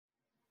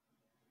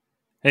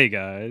Hey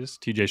guys,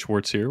 TJ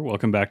Schwartz here.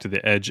 Welcome back to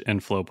the Edge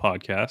and Flow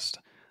podcast.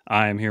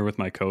 I am here with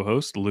my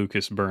co-host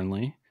Lucas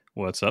Burnley.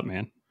 What's up,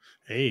 man?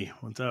 Hey,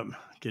 what's up?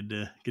 Good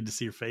to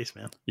see your face,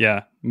 man.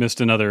 Yeah, missed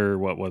another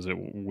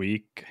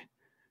week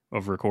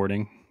of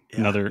recording.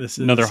 Yeah,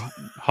 another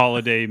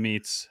holiday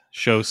meets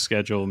show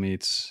schedule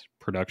meets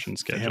production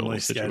schedule family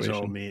situation.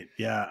 schedule meet.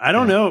 Yeah, I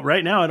don't know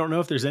right now. I don't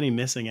know if there's any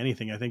missing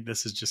anything. I think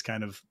this is just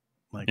kind of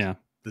like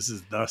this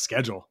is the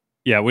schedule.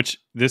 Yeah, which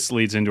this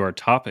leads into our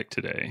topic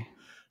today.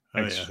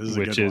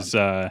 Which is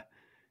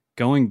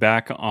going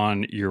back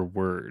on your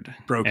word,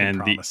 broken and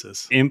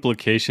promises, the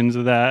implications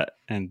of that,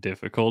 and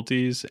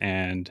difficulties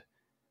and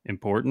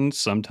importance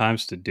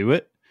sometimes to do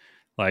it.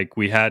 Like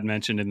we had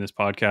mentioned in this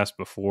podcast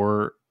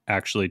before,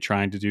 actually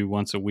trying to do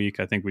once a week.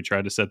 I think we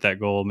tried to set that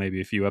goal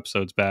maybe a few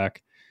episodes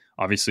back.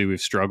 Obviously,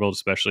 we've struggled,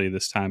 especially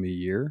this time of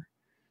year.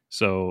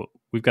 So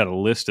we've got a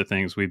list of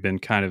things we've been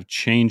kind of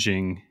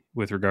changing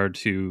with regard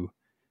to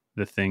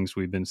the things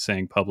we've been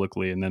saying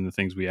publicly and then the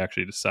things we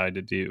actually decide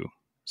to do.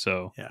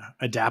 So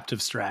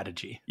adaptive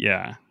strategy.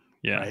 Yeah.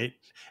 Right.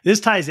 This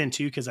ties in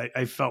too, because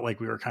I felt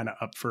like we were kind of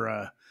up for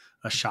a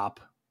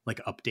shop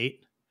like update.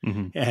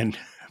 Mm-hmm. And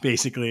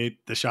basically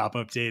the shop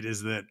update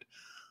is that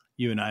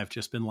you and I have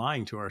just been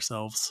lying to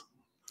ourselves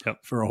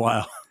for a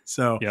while.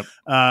 So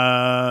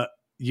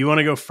you want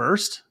to go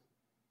first?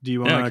 Do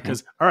you want to?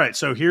 Because all right,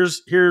 so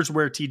here's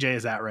where TJ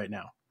is at right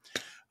now.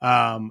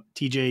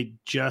 TJ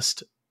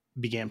just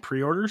began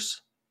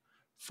pre-orders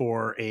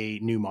for a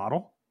new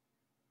model.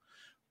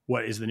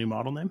 What is the new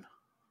model name?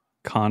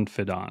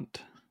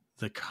 Confidant.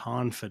 The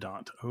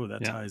Confidant. Oh,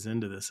 that ties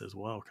into this as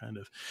well, kind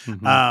of.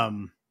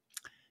 Mm-hmm.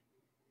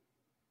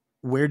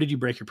 Where did you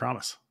break your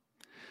promise?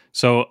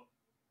 So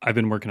I've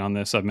been working on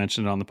this. I've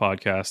mentioned it on the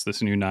podcast,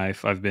 this new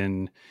knife. I've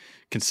been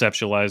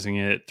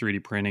conceptualizing it,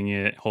 3D printing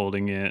it,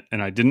 holding it,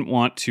 and I didn't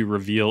want to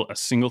reveal a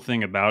single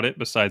thing about it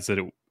besides that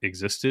it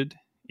existed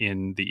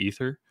in the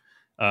ether.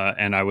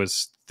 And I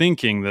was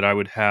thinking that I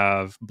would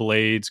have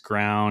blades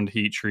ground,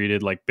 heat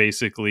treated, like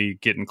basically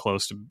getting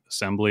close to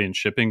assembly and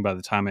shipping by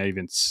the time I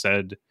even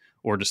said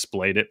or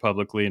displayed it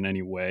publicly in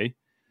any way.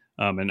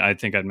 And I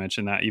think I'd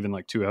mentioned that even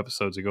like 2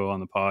 episodes ago on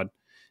the pod.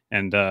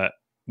 And I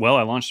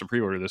launched a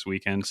pre-order this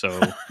weekend, so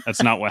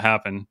that's not what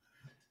happened.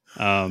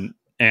 And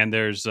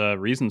there's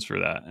reasons for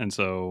that. And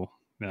so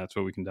that's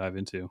what we can dive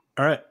into.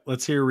 All right,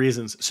 let's hear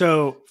reasons.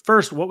 So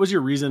first, what was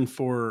your reason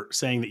for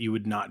saying that you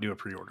would not do a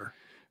pre-order?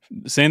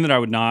 Saying that I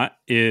would not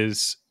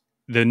is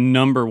the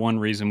number one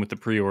reason with the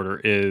pre-order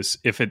is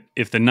if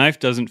the knife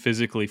doesn't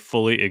physically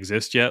fully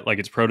exist yet, like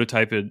it's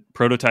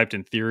prototyped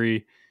in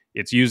theory,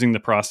 it's using the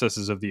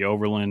processes of the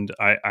Overland.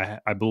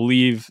 I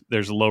believe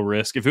there's a low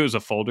risk. If it was a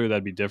folder,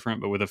 that'd be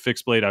different. But with a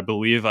fixed blade, I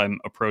believe I'm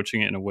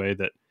approaching it in a way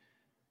that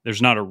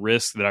there's not a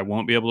risk that I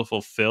won't be able to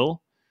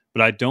fulfill.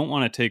 But I don't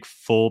want to take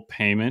full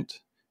payment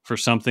for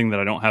something that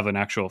I don't have an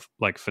actual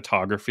like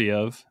photography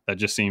of. That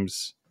just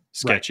seems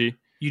sketchy. Right.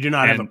 You do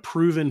not have a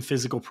proven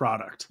physical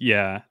product.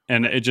 Yeah.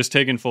 And it just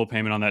taking full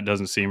payment on that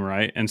doesn't seem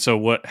right. And so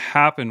what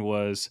happened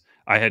was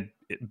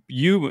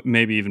you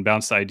maybe even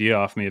bounced the idea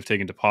off me of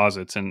taking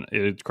deposits, and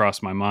it had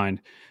crossed my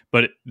mind.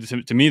 But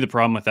to me, the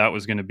problem with that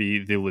was going to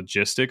be the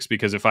logistics,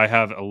 because if I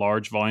have a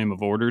large volume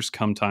of orders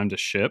come time to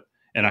ship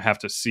and I have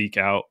to seek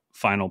out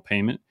final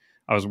payment,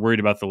 I was worried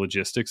about the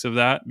logistics of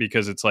that,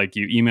 because it's like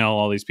you email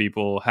all these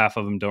people, half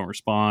of them don't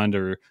respond,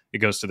 or it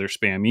goes to their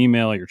spam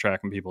email, you're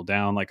tracking people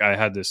down. Like I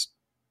had this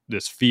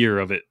fear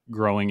of it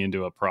growing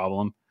into a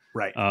problem.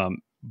 Right.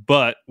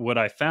 But what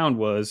I found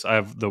was I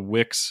have the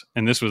Wix,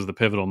 and this was the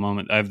pivotal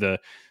moment. I have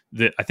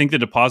I think the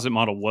deposit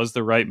model was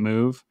the right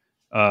move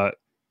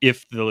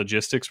if the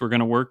logistics were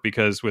going to work,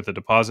 because with the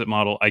deposit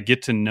model, I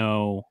get to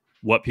know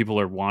what people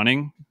are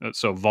wanting.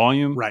 So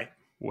volume, right?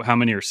 How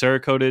many are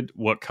Cerakoted,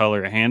 what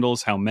color it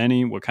handles, how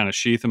many, what kind of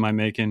sheath am I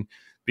making?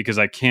 Because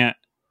I can't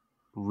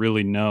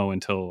really know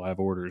until I have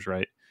orders,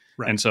 right?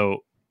 And so,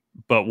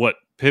 but what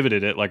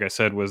pivoted it, like I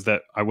said, was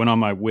that I went on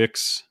my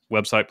Wix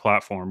website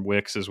platform.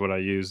 Wix is what I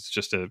use. It's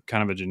just a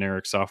kind of a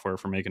generic software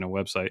for making a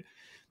website.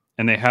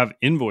 And they have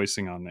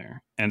invoicing on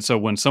there. And so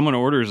when someone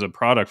orders a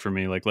product for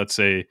me, like let's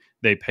say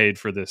they paid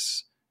for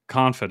this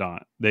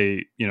Confidant,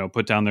 they,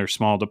 put down their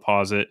small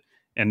deposit.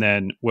 And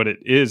then what it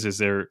is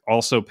they're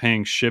also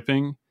paying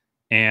shipping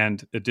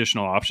and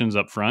additional options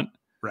up front.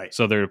 Right.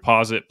 So their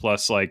deposit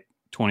plus like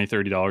 $20,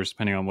 $30,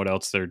 depending on what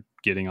else they're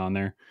getting on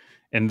there.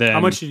 And then how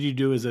much did you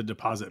do as a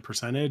deposit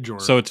percentage? Or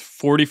so it's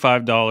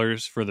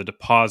 $45 for the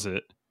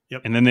deposit.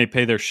 Yep. And then they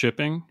pay their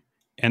shipping,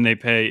 and they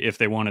pay if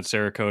they wanted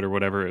Cerakote or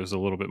whatever, it was a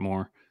little bit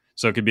more.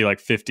 So it could be like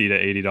 $50 to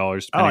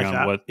 $80 depending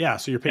on what. Yeah.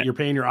 So you're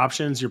paying your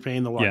options, you're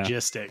paying the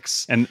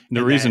logistics. And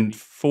the reason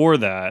for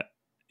that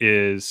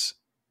is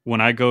when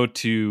I go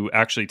to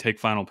actually take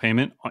final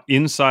payment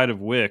inside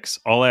of Wix,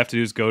 all I have to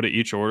do is go to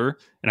each order,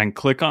 and I can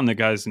click on the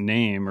guy's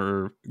name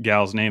or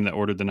gal's name that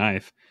ordered the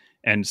knife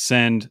and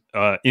send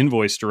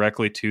invoice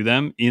directly to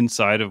them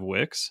inside of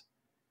Wix.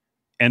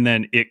 And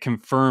then it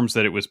confirms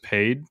that it was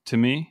paid to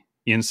me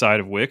inside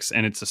of Wix,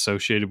 and it's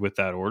associated with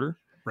that order.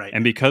 Right.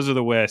 And because of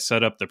the way I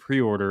set up the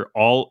pre-order,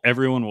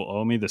 everyone will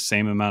owe me the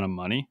same amount of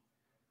money.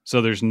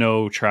 So there's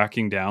no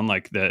tracking down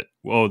like that.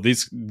 Oh,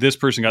 this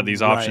person got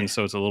these options,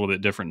 so it's a little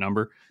bit different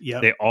number.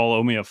 Yep. They all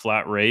owe me a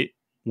flat rate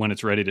when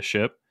it's ready to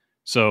ship.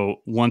 So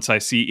once I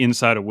see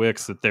inside of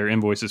Wix that their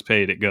invoice is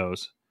paid, it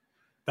goes.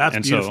 That's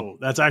beautiful. So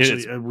that's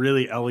actually a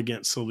really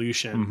elegant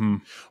solution. Mm-hmm.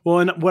 Well,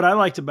 and what I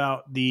like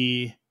about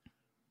the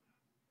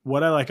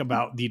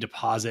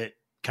deposit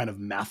kind of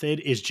method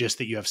is just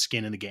that you have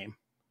skin in the game.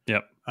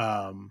 Yep.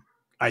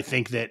 I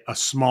think that a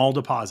small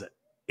deposit,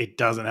 it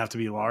doesn't have to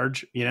be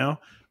large,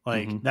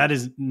 like that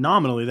is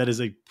nominally, that is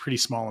a pretty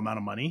small amount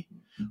of money,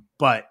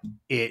 but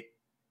it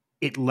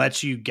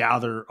lets you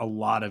gather a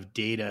lot of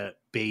data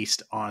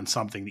based on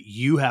something that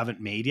you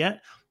haven't made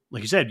yet.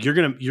 Like you said, you're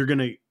going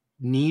to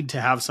need to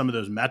have some of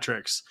those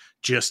metrics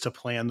just to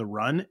plan the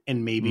run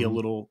and maybe a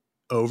little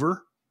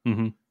over.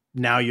 Mm-hmm.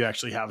 Now you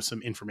actually have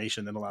some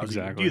information that allows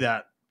you to do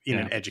that in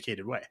an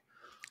educated way.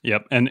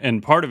 Yep.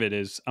 And part of it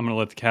is, I'm going to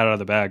let the cat out of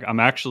the bag. I'm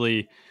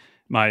actually,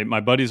 my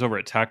buddies over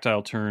at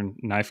Tactile Turn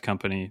Knife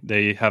Company,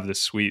 they have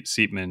this sweet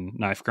Siepmann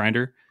knife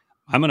grinder.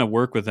 I'm going to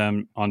work with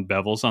them on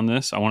bevels on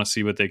this. I want to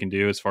see what they can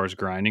do as far as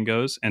grinding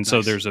goes. And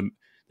so there's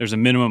a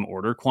minimum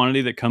order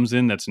quantity that comes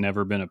in that's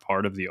never been a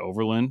part of the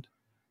Overland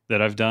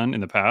that I've done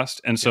in the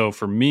past. And so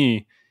for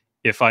me,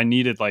 if I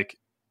needed like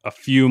a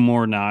few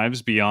more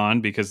knives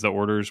beyond because the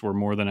orders were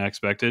more than I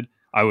expected,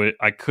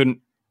 I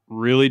couldn't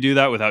really do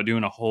that without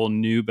doing a whole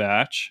new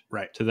batch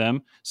to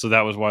them. So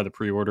that was why the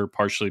pre-order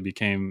partially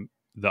became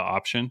the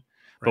option.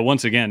 Right. But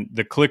once again,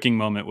 the clicking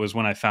moment was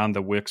when I found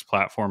the Wix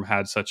platform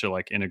had such a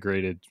like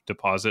integrated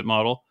deposit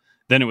model.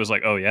 Then it was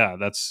like, oh yeah,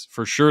 that's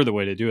for sure the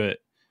way to do it.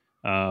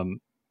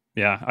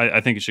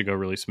 I think it should go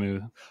really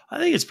smooth. I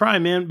think it's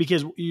prime, man,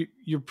 because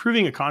you're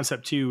proving a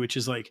concept too, which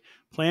is like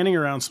planning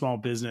around small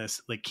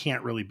business, like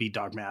can't really be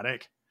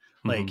dogmatic.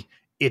 Like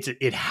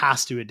it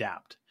has to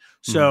adapt.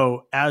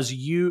 So as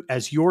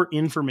your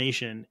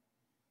information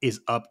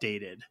is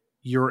updated,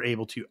 you're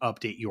able to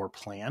update your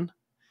plan.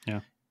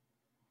 Yeah.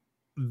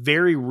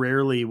 Very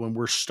rarely when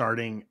we're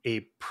starting a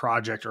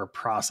project or a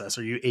process,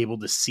 are you able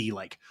to see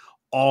like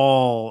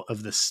all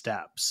of the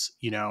steps,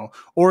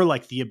 or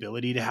like the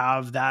ability to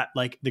have that,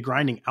 like the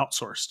grinding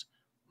outsourced,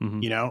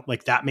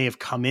 like that may have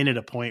come in at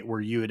a point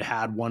where you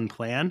had one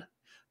plan.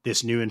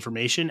 This new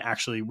information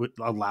actually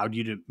allowed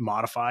you to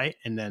modify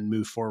and then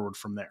move forward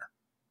from there.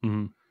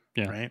 Mm-hmm.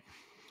 Yeah. Right.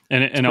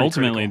 And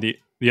ultimately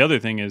the other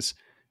thing is,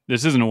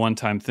 this isn't a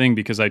one-time thing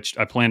because I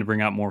plan to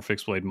bring out more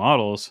fixed blade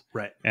models.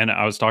 Right. And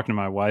I was talking to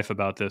my wife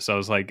about this. I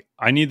was like,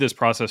 I need this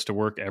process to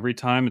work every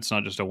time. It's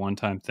not just a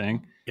one-time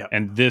thing. Yep.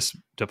 And this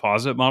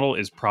deposit model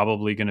is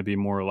probably going to be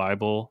more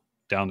reliable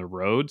down the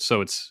road.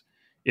 So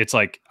it's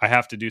like, I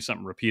have to do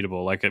something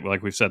repeatable.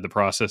 Like we've said, the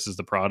process is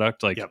the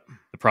product. Like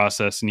the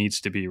process needs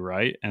to be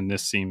right. And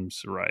this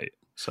seems right.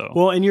 So,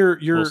 well, and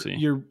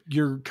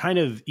you're kind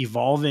of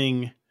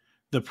evolving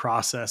the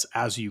process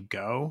as you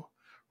go.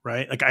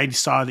 Right. Like I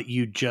saw that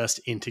you just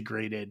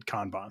integrated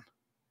Kanban.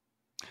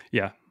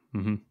 Yeah.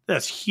 Mm-hmm.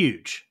 That's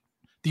huge.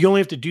 You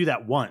only have to do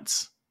that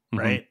once,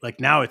 right?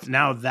 Like now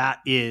that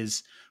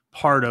is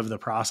part of the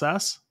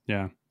process.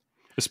 Yeah.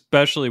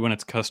 Especially when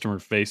it's customer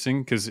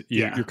facing, because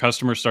your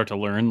customers start to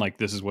learn like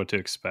this is what to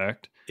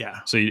expect.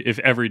 Yeah. So if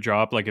every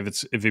drop, like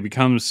if it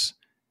becomes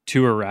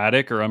too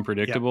erratic or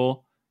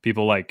unpredictable,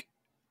 people like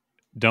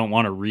don't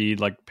want to read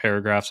like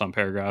paragraphs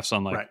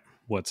on like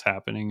what's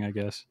happening, I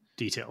guess.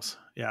 Details.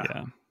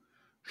 Yeah.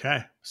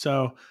 Okay.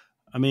 So,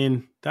 I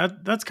mean,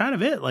 that's kind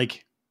of it.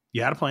 Like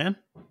you had a plan.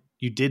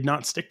 You did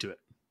not stick to it.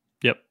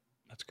 Yep.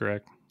 That's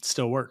correct. It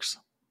still works.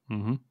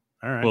 Mm-hmm.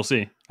 All right. We'll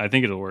see. I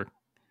think it'll work.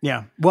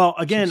 Yeah. Well,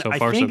 again, so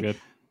far, so good.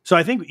 So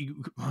I think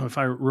if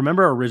I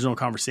remember our original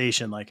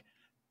conversation, like,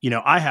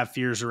 I have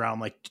fears around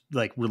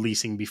like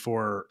releasing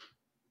before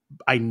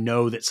I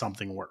know that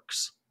something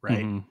works.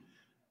 Right. Mm-hmm.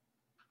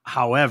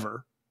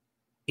 However,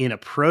 in a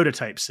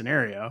prototype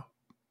scenario,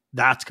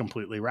 that's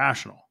completely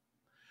rational.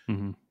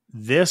 Mm-hmm.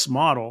 This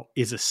model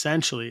is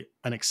essentially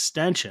an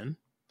extension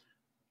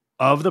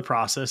of the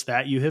process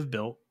that you have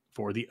built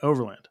for the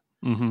Overland.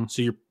 Mm-hmm.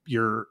 So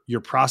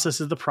your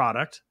process is the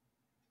product,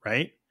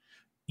 right?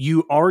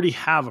 You already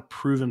have a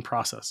proven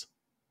process.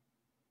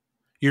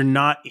 You're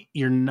not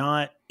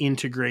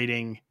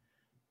integrating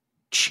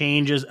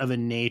changes of a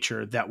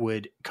nature that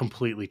would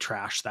completely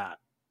trash that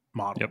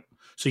model. Yep.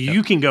 So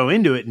you can go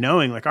into it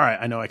knowing like, all right,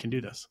 I know I can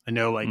do this. I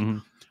know like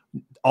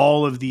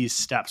all of these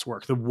steps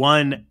work. The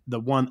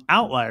one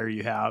outlier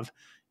you have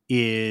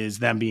is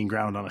them being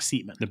ground on a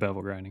Siepmann. The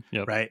bevel grinding.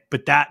 Yep. Right.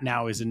 But that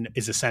now is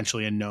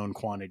essentially a known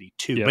quantity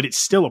too. Yep. But it's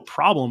still a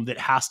problem that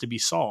has to be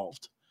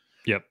solved.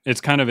 Yep. It's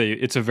kind of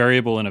it's a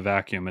variable in a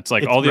vacuum. It's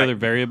like all the other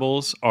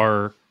variables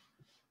are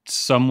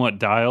somewhat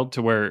dialed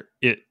to where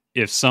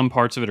if some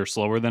parts of it are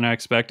slower than I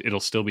expect, it'll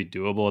still be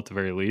doable at the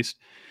very least.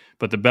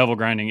 But the bevel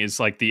grinding is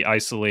like the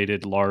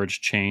isolated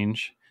large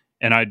change.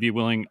 And I'd be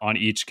willing on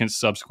each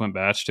subsequent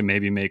batch to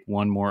maybe make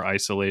one more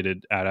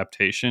isolated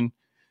adaptation.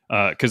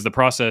 Because the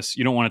process,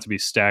 you don't want it to be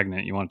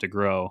stagnant. You want it to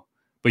grow.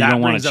 But you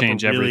don't want to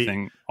change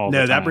everything all the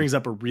time. No, that brings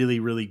up a really,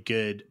 really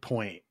good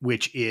point,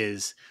 which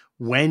is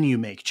when you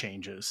make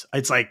changes,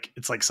 it's like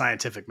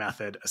scientific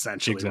method,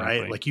 essentially,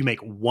 exactly. Right? Like you make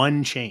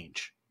one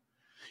change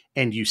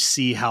and you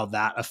see how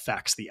that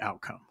affects the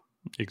outcome.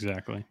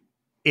 Exactly.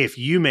 If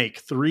you make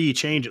 3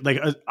 changes, like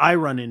I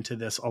run into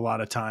this a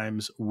lot of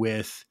times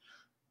with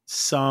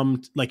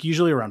some, like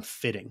usually around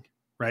fitting,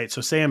 right?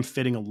 So say I'm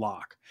fitting a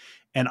lock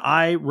and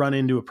I run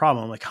into a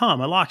problem. I'm like,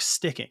 my lock's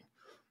sticking.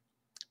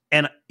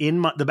 And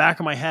in the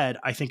back of my head,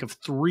 I think of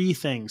 3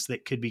 things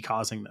that could be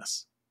causing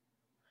this.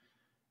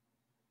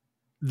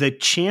 The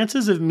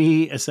chances of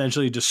me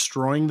essentially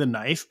destroying the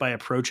knife by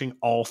approaching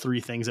all 3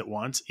 things at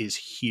once is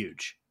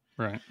huge.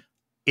 Right.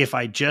 If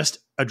I just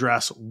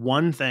address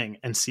one thing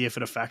and see if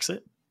it affects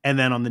it, and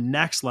then on the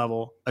next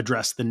level,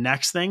 address the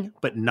next thing,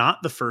 but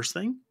not the first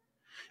thing,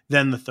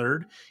 then the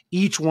third,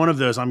 each one of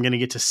those, I'm going to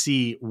get to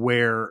see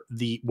what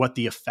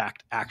the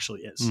effect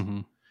actually is.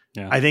 Mm-hmm.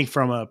 Yeah. I think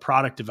from a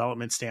product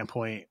development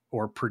standpoint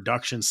or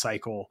production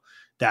cycle,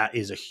 that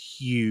is a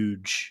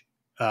huge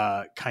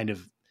kind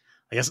of,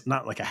 I guess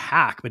not like a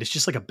hack, but it's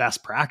just like a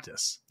best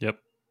practice. Yep.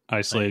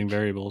 Isolating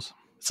variables.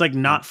 It's like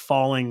not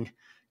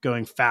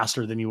going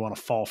faster than you want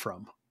to fall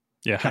from.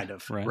 Yeah. Kind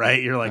of.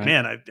 Right. You're like,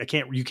 man,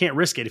 you can't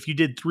risk it. If you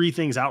did 3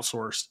 things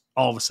outsourced,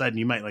 all of a sudden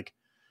you might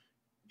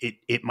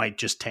it might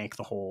just tank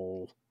the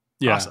whole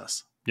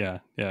process. Yeah.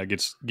 Yeah.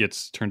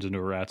 It turns into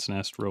a rat's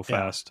nest real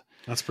fast.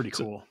 That's pretty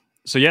cool.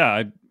 So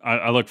yeah,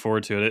 I look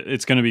forward to it.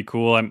 It's going to be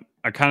cool.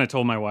 I kind of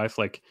told my wife,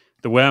 like,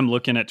 the way I'm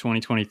looking at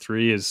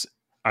 2023 is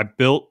I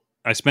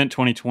spent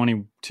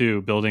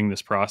 2022 building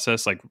this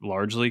process, like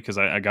largely because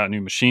I got a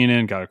new machine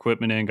in, got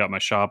equipment in, got my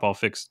shop all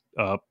fixed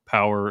up,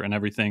 power and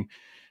everything.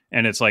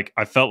 And it's like,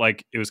 I felt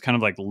like it was kind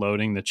of like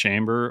loading the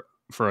chamber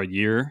for a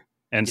year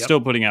and still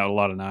putting out a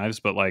lot of knives.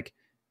 But like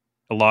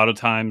a lot of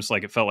times,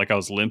 like it felt like I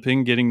was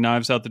limping getting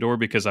knives out the door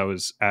because I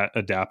was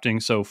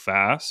adapting so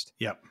fast.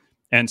 Yep.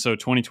 And so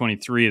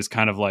 2023 is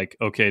kind of like,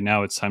 okay,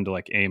 now it's time to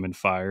like aim and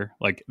fire.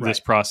 Like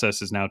this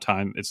process is now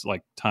time. It's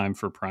like time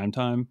for prime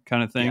time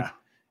kind of thing,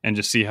 and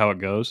just see how it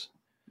goes.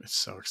 It's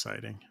so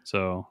exciting.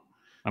 So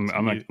I'm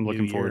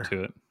looking forward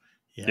to it.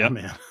 Yeah,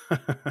 man.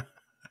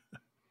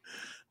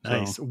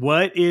 Nice. So,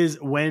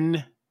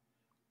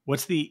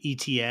 what's the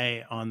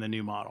ETA on the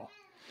new model?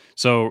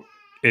 So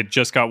it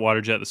just got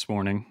water jet this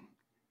morning.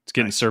 It's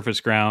getting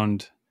surface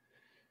ground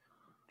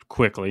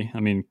quickly. I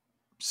mean,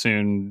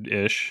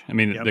 soon-ish. I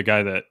mean, the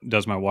guy that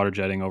does my water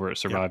jetting over at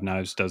Survive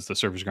Knives does the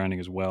surface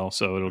grinding as well.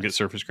 So it'll get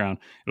surface ground.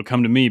 It'll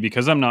come to me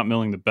because I'm not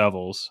milling the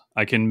bevels.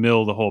 I can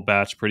mill the whole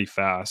batch pretty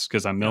fast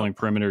because I'm milling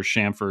perimeters,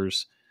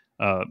 chamfers,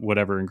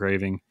 whatever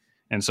engraving.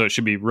 And so it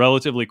should be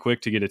relatively quick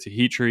to get it to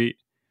heat treat.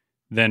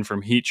 Then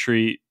from heat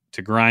treat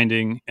to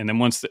grinding. And then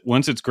once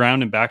it's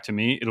ground and back to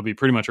me, it'll be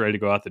pretty much ready to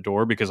go out the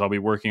door because I'll be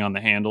working on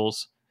the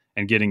handles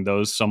and getting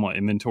those somewhat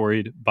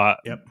inventoried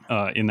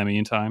in the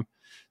meantime.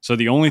 So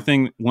the only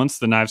thing, once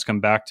the knives come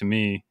back to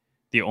me,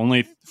 the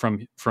only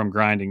from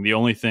grinding, the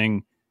only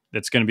thing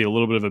that's going to be a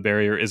little bit of a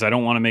barrier is I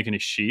don't want to make any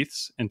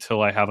sheaths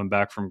until I have them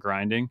back from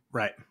grinding.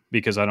 Right.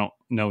 Because I don't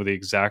know the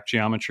exact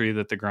geometry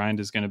that the grind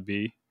is going to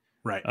be.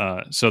 Right.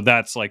 So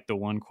that's like the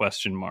one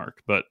question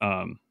mark, but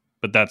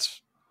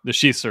that's, the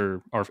sheaths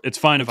are it's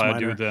fine if I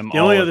do them. The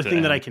only other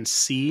thing that I can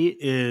see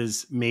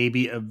is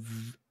maybe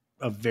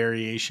a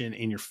variation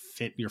in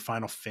your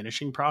final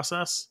finishing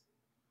process.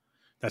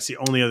 That's the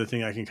only other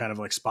thing I can kind of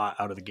like spot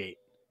out of the gate.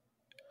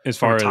 As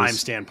far as time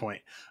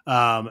standpoint,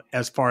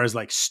 as far as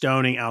like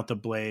stoning out the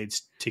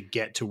blades to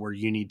get to where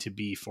you need to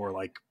be for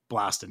like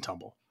blast and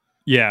tumble.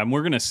 Yeah. And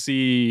we're going to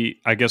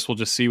see, I guess we'll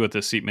just see what the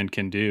Siepmann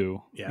can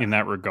do in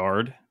that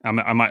regard. I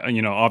might,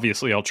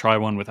 obviously I'll try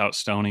one without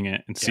stoning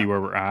it and see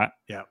where we're at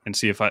and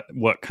see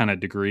what kind of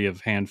degree of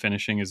hand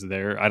finishing is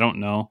there. I don't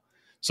know.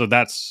 So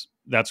that's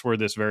where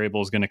this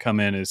variable is going to come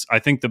in. Is I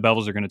think the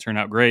bevels are going to turn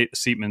out great.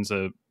 Siepmann's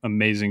an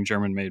amazing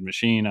German-made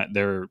machine.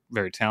 They're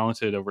very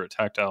talented over at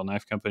Tactile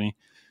Knife Company.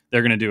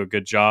 They're going to do a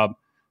good job.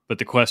 But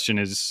the question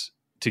is,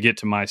 to get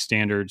to my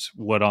standards,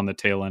 what on the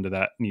tail end of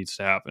that needs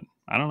to happen?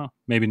 I don't know.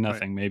 Maybe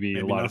nothing. Right. Maybe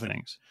a lot of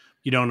things.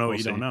 You don't know what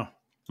you don't know.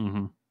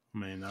 Mm-hmm. I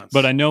mean,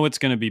 but I know it's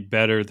going to be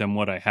better than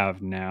what I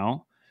have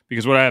now,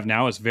 because what I have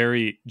now is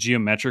very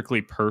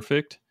geometrically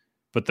perfect,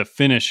 but the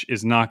finish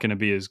is not going to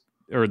be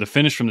the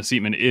finish from the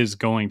Siepmann is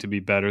going to be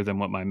better than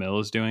what my mill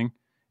is doing.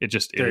 It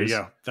just there is. There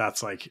you go.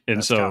 That's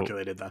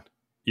calculated then.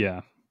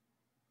 Yeah.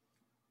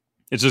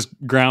 It's just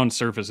ground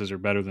surfaces are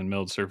better than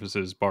milled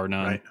surfaces, bar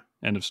none. Right.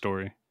 End of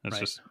story. That's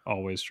just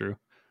always true.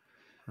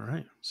 All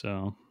right.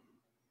 So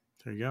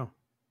there you go.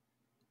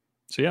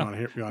 So yeah. You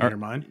want to hear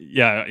mine?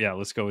 Yeah.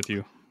 Let's go with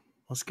you.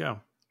 Let's go.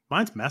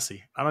 Mine's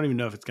messy. I don't even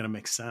know if it's going to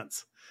make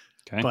sense.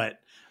 Okay. But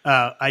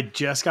I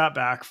just got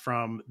back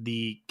from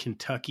the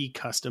Kentucky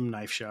Custom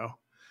Knife Show,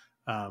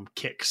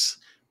 Kicks,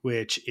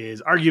 which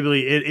is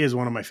arguably, it is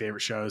one of my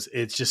favorite shows.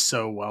 It's just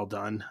so well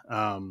done.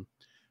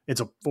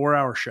 It's a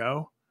 4-hour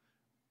show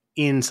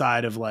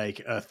inside of like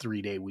a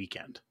 3-day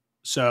weekend.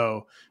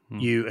 So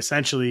you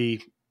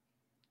essentially,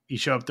 you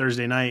show up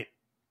Thursday night.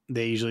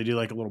 They usually do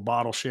like a little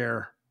bottle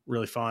share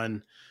really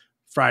fun.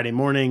 Friday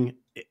morning,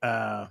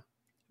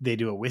 they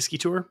do a whiskey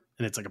tour,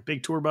 and it's like a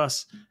big tour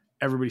bus.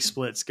 Everybody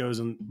splits, goes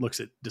and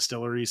looks at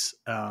distilleries.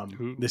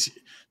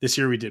 This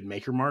year we did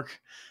Maker Mark.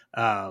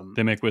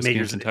 They make whiskey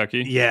in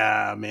Kentucky.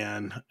 Yeah,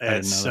 man.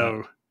 It's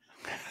so,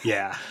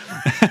 yeah,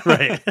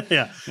 right.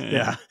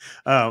 Yeah.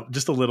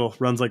 Just a little,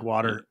 runs like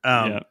water.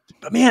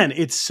 But man,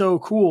 it's so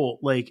cool.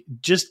 Like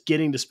just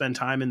getting to spend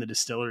time in the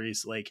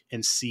distilleries, like,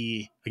 and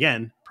see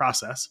again,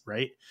 process,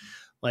 right?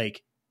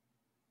 Like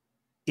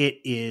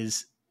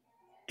it's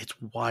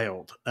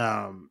wild.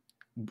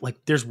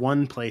 Like there's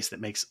one place that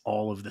makes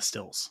all of the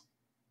stills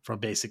from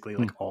basically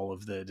like all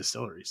of the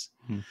distilleries.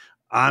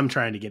 I'm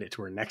trying to get it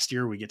to where next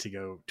year we get to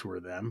go tour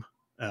them.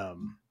 That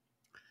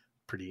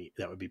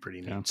would be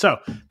pretty neat. Yeah. So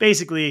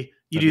basically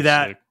you do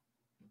that.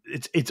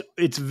 Sick.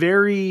 It's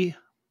very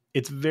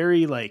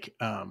like,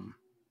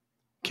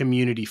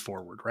 community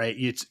forward, right?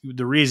 It's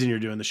the reason you're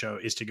doing the show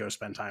is to go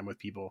spend time with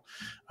people.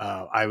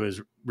 I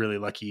was really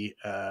lucky.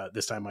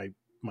 This time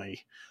my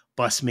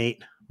bus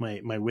mate,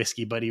 my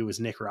whiskey buddy was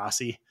Nick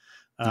Rossi.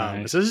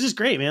 Nice. So this is just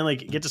great, man.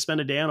 Like get to spend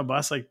a day on a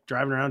bus, like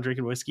driving around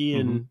drinking whiskey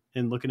and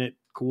looking at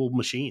cool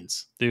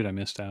machines. Dude, I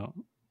missed out.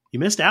 You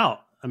missed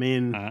out. I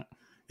mean,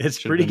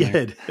 it's pretty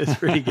good. It's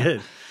pretty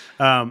good.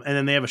 And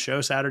then they have a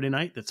show Saturday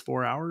night that's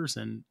 4 hours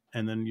and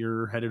then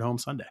you're headed home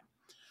Sunday.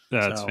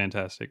 That's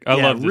fantastic. I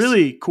love this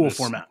really cool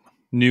format.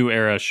 New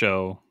era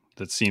show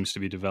that seems to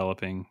be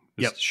developing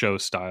this show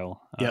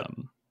style. Yep.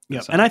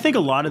 And I think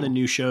a lot of the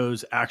new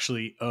shows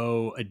actually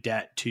owe a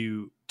debt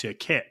to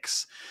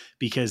Kicks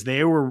because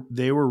they were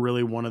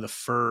really one of the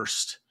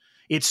first.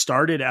 It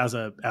started as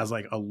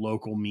like a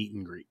local meet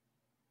and greet.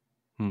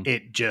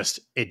 It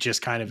just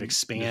kind of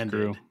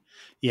expanded.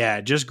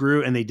 It just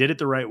grew and they did it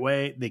the right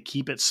way. They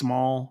keep it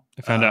small.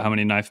 I found out how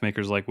many knife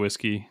makers like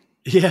whiskey.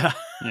 Yeah.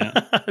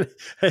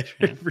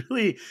 It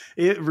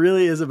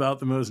really is about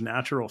the most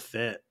natural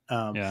fit.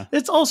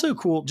 It's also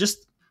cool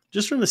just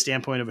from the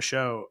standpoint of a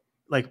show.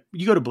 Like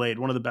you go to Blade,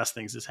 one of the best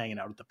things is hanging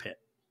out at the pit,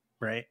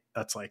 right?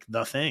 That's like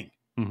the thing.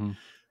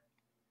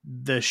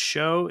 The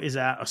show is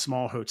at a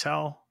small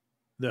hotel.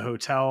 The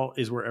hotel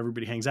is where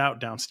everybody hangs out.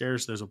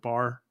 Downstairs, there's a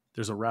bar,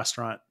 there's a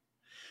restaurant.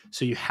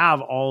 So you have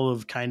all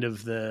of kind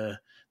of the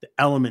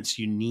elements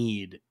you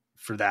need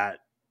for that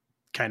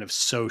kind of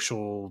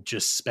social,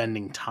 just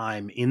spending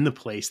time in the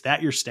place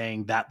that you're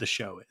staying, that the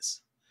show is.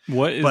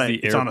 What is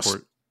the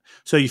airport?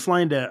 So you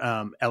fly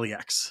into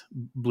LAX,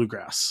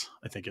 Bluegrass,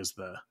 I think is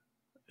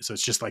so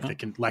it's just like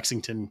the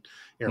Lexington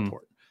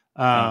airport.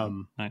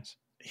 Nice.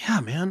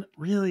 Yeah, man.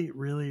 Really,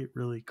 really,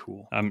 really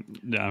cool. I'm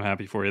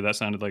happy for you. That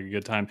sounded like a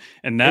good time.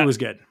 And that it was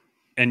good.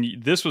 And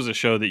this was a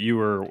show that you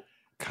were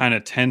kind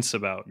of tense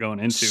about going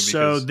into.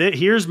 So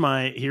here's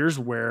my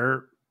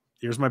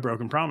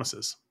broken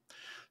promises.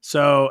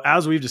 So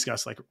as we've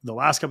discussed, like the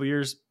last couple of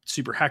years,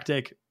 super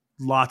hectic,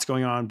 lots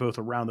going on, both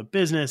around the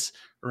business,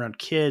 around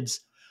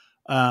kids.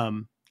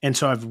 And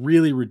so I've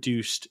really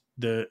reduced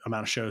the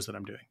amount of shows that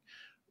I'm doing.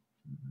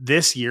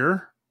 This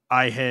year,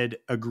 I had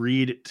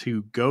agreed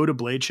to go to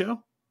Blade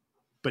Show,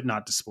 but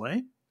not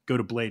display. Go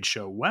to Blade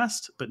Show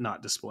West, but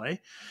not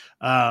display.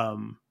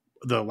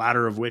 The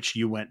latter of which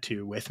you went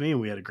to with me,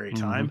 and we had a great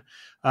time.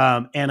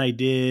 And I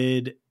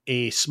did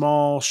a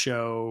small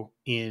show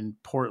in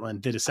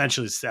Portland that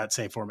essentially is that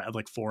same format,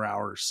 like 4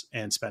 hours,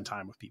 and spend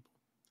time with people.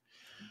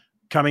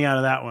 Coming out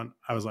of that one,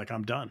 I was like,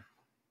 I'm done.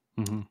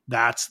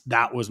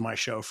 That was my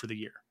show for the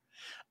year.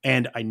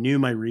 And I knew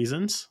my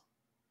reasons.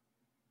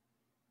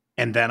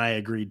 And then I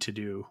agreed to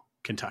do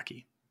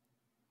Kentucky.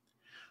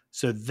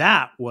 So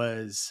that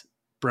was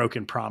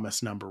broken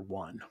promise number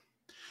one.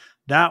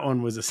 That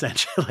one was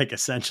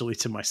essentially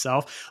to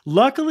myself.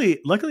 Luckily,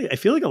 I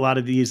feel like a lot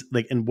of these,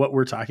 like in what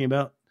we're talking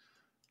about,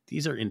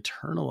 these are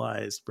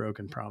internalized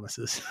broken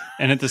promises.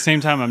 And at the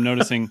same time, I'm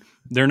noticing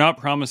they're not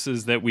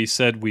promises that we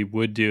said we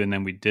would do and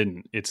then we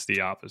didn't. It's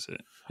the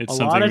opposite. It's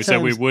something we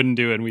said we wouldn't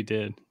do and we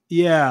did.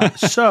 Yeah.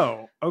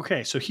 So,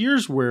 okay. So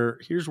here's where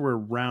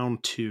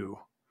round two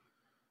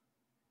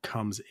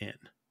comes in.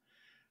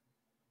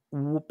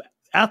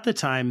 At the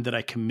time that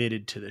I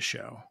committed to the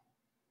show,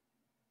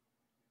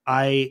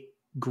 I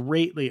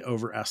greatly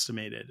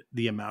overestimated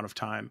the amount of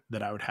time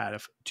that I would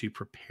have to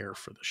prepare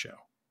for the show.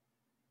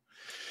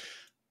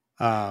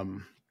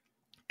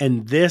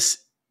 And this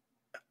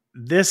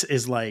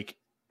is like,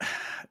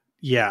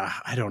 yeah,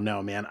 I don't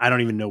know, man. I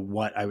don't even know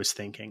what I was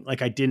thinking.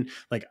 Like I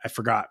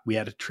forgot we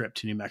had a trip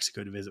to New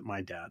Mexico to visit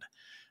my dad.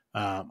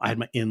 I had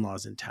my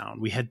in-laws in town.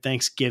 We had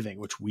Thanksgiving,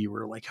 which we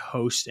were like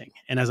hosting.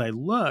 And as I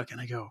look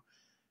and I go,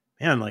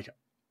 man, like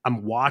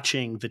I'm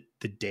watching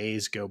the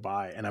days go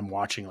by and I'm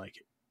watching like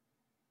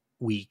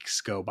weeks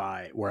go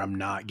by where I'm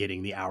not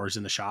getting the hours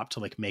in the shop to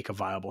like make a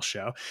viable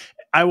show.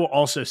 I will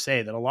also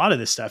say that a lot of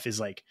this stuff is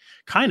like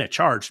kind of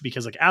charged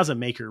because like as a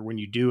maker, when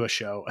you do a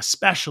show,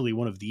 especially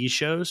one of these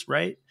shows,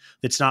 right?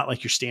 That's not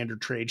like your standard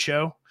trade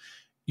show.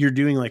 You're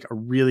doing like a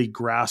really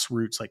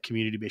grassroots, like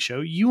community-based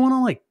show. You want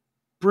to like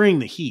bring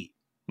the heat,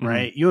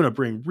 right? You want to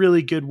bring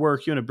really good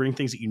work. You want to bring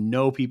things that you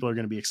know people are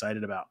going to be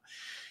excited about.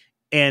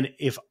 And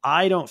if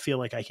I don't feel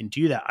like I can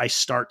do that, I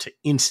start to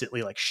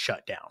instantly like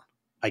shut down.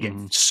 I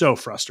get so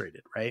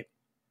frustrated, right?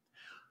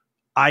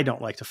 I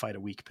don't like to fight a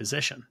weak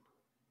position.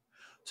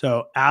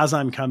 So as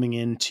I'm coming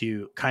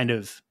into kind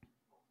of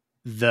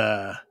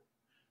the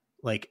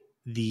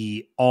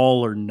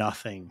all or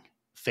nothing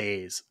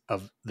phase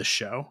of the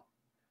show,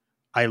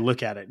 I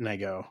look at it and I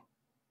go,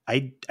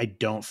 I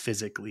don't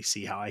physically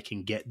see how I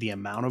can get the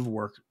amount of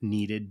work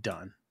needed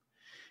done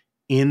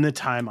in the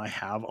time I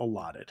have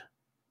allotted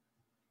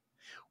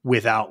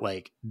without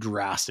like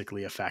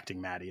drastically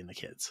affecting Maddie and the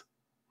kids.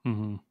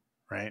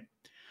 Right.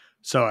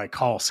 So I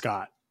call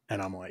Scott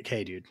and I'm like,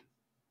 hey dude,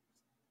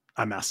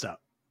 I messed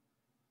up.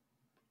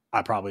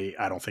 I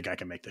don't think I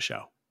can make the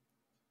show.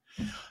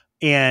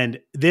 And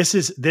this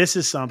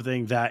is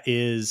something that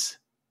it's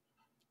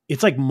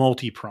like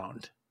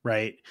multi-pronged,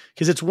 right?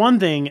 Because it's one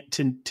thing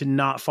to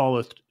not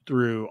follow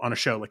through on a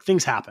show. Like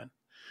things happen.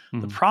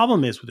 The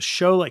problem is with a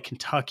show like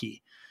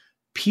Kentucky,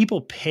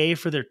 people pay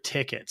for their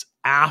tickets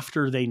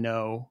after they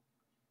know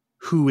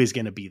who is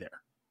going to be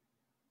there.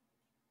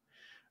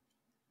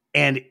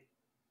 And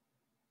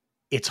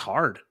it's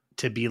hard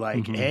to be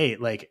like, hey,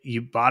 like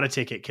you bought a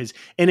ticket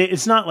and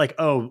it's not like,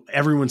 oh,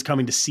 everyone's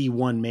coming to see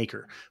one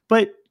maker,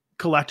 but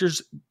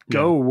collectors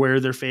go where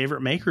their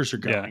favorite makers are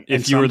going. Yeah.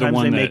 If you were the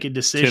one that make a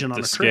decision on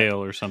a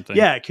scale or something.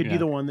 Yeah. It could be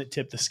the one that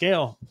tipped the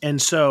scale.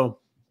 And so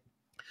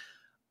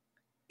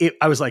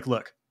I was like,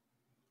 look,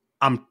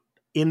 I'm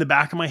in the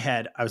back of my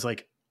head. I was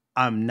like,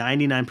 I'm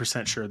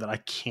 99% sure that I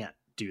can't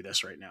do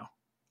this right now.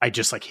 I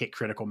just like hit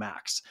critical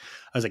max.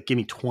 I was like, give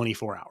me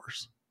 24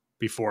 hours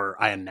before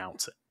I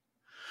announce it.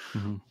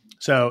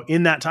 So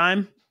in that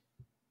time,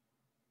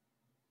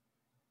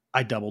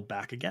 I doubled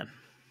back again.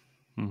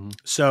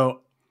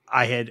 So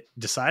I had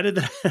decided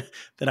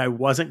that I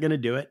wasn't going to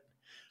do it,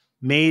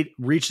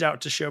 reached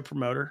out to show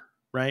promoter,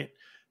 right?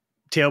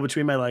 Tail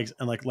between my legs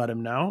and like, let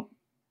him know.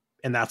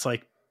 And that's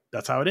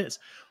how it is.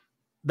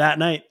 That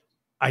night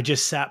I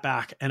just sat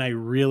back and I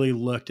really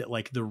looked at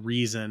like the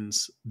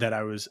reasons that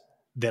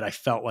I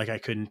felt like I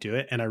couldn't do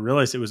it. And I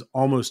realized it was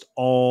almost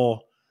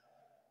all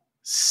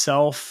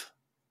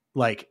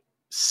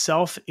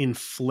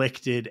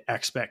self-inflicted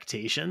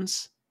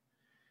expectations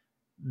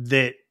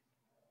that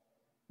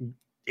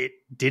it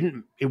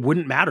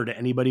wouldn't matter to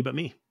anybody but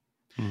me.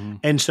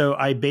 And so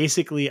I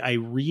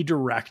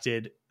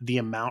redirected the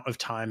amount of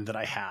time that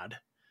I had,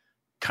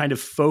 kind of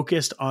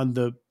focused on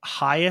the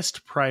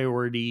highest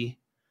priority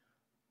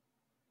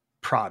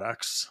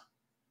products,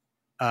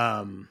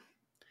 but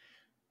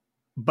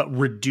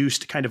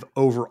reduced kind of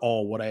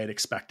overall what I had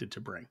expected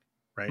to bring.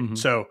 Right.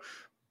 So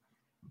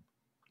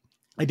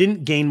I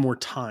didn't gain more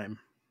time,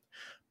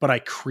 but I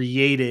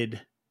created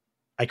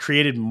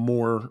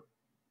more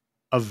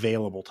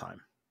available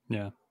time.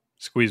 Yeah.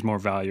 Squeeze more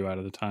value out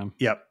of the time.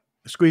 Yep.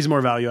 Squeeze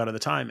more value out of the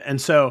time. And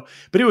so,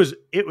 but it was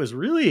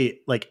really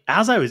like,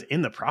 as I was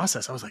in the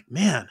process, I was like,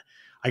 man,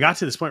 I got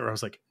to this point where I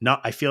was like, no,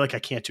 I feel like I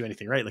can't do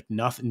anything right. Like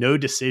no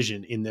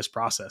decision in this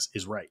process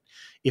is right.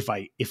 If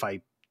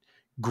I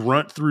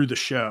grunt through the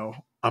show,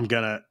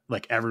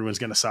 everyone's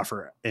going to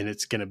suffer and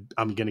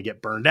I'm going to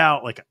get burned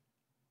out. Like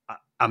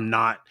I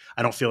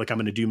don't feel like I'm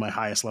going to do my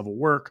highest level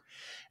work.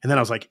 And then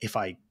I was like, if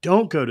I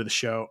don't go to the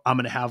show, I'm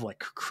going to have like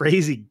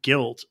crazy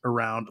guilt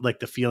around like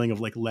the feeling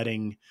of like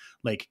letting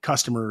like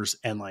customers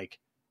and like,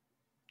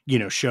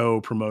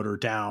 show promoter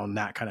down,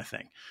 that kind of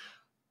thing.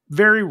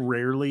 Very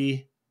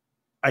rarely,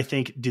 I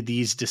think, did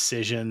these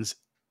decisions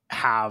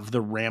have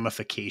the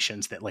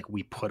ramifications that like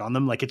we put on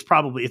them. Like it's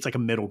like a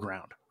middle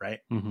ground.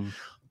 Right.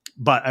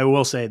 But I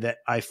will say that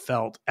I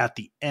felt at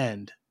the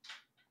end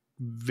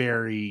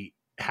very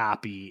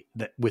happy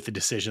with the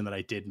decision that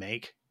I did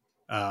make.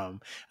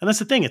 And that's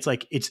the thing. It's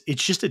like, it's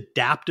just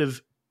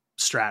adaptive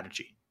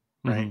strategy,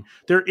 right?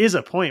 There is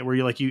a point where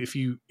you're like, if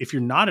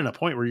you're not in a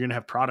point where you're going to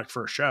have product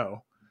for a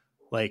show,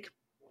 like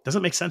it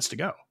doesn't make sense to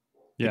go.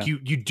 Yeah.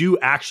 Like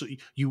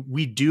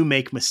we do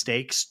make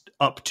mistakes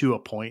up to a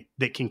point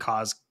that can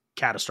cause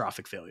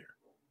catastrophic failure.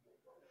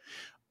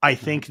 I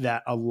think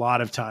that a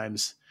lot of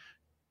times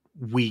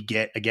we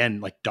get, again,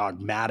 like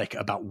dogmatic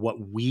about what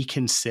we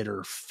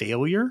consider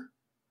failure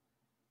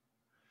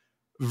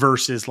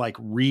versus like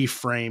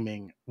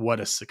reframing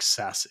what a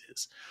success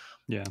is.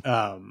 Yeah.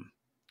 I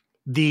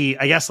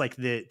guess like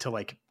to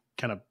like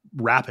kind of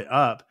wrap it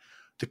up,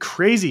 the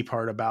crazy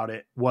part about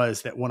it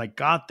was that when I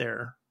got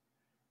there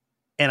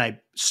and I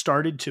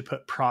started to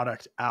put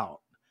product out,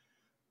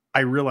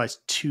 I realized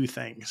two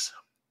things.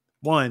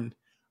 One,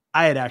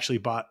 I had actually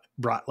brought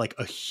like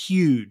a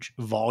huge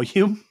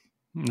volume.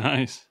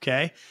 Nice.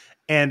 Okay.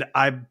 And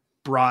I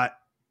brought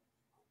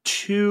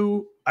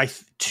two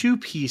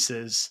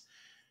pieces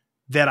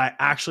that I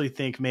actually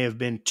think may have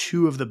been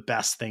two of the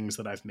best things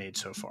that I've made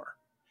so far.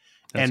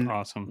 That's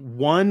awesome.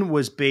 One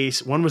was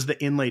the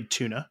inlaid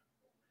tuna.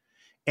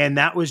 And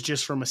that was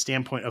just from a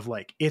standpoint of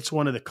like, it's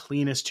one of the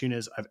cleanest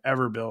tunas I've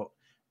ever built.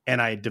 And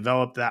I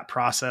developed that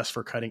process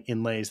for cutting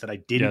inlays that I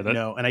didn't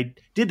know. And I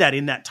did that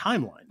in that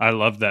timeline. I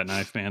love that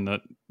knife, man.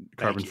 The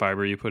carbon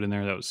fiber you put in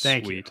there. That was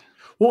sweet. You.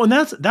 Well, and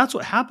that's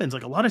what happens.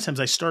 Like a lot of times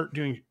I start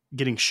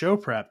getting show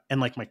prep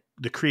and like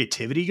the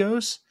creativity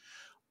goes.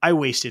 I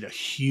wasted a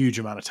huge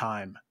amount of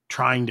time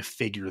trying to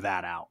figure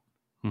that out.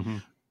 Mm-hmm.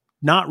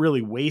 Not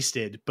really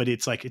wasted, but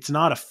it's like, it's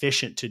not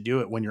efficient to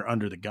do it when you're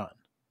under the gun.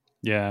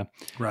 Yeah.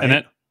 Right.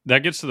 And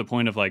that gets to the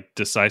point of like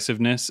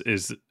decisiveness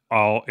is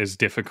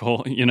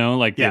difficult,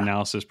 like the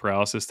analysis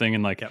paralysis thing.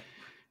 And like,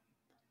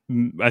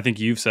 I think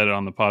you've said it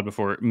on the pod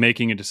before,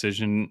 making a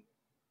decision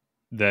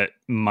that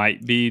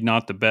might be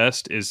not the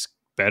best is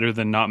better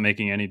than not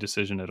making any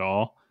decision at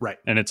all. Right.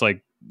 And it's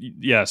like,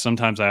 yeah,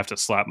 sometimes I have to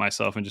slap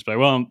myself and just be like,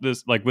 well,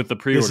 this, like with the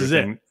pre-order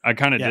thing, I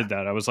kind of did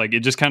that. I was like,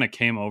 it just kind of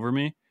came over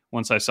me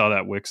once I saw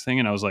that Wix thing,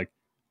 and I was like,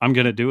 I'm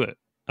going to do it.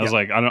 I was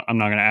like, I'm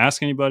not going to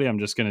ask anybody. I'm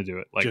just going to do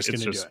it. Like,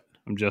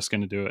 I'm just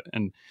going to do it.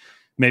 And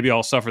maybe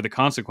I'll suffer the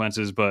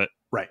consequences, but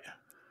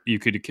you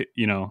could,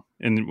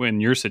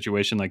 in your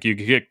situation, like you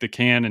could kick the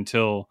can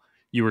until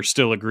you were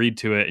still agreed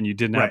to it and you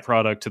didn't have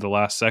product to the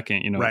last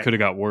second, it could have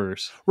got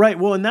worse. Right.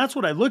 Well, and that's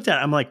what I looked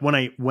at. I'm like, when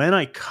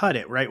I cut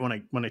it, right. When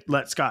I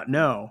let Scott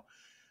know,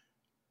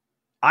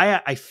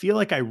 I feel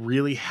like I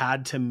really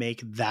had to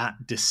make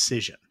that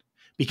decision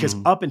because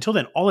up until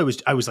then,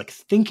 I was like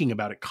thinking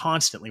about it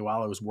constantly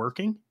while I was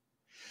working.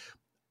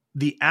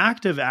 The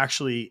act of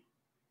actually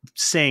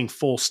saying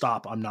full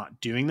stop, I'm not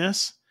doing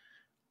this,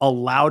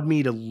 allowed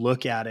me to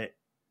look at it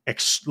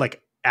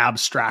like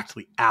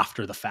abstractly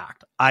after the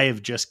fact. I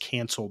have just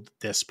canceled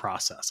this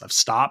process. I've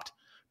stopped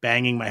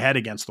banging my head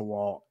against the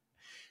wall.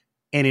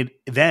 And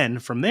then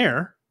from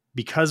there,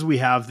 because we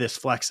have this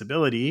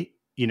flexibility,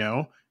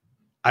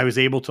 I was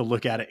able to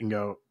look at it and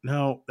go,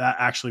 no, that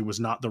actually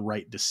was not the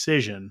right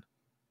decision.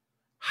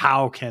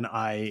 How can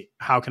I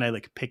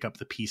like pick up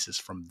the pieces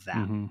from that?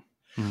 Mm-hmm.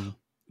 Mm-hmm.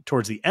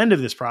 Towards the end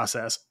of this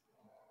process,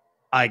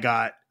 I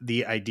got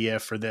the idea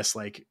for this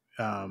like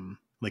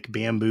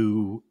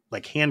bamboo,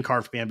 like hand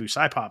carved bamboo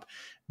side pop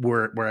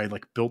where I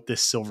like built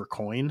this silver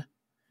coin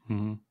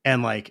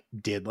and like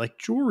did like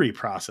jewelry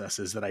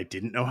processes that I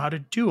didn't know how to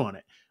do on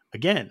it.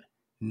 Again,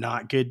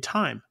 not good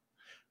time.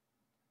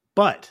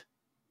 But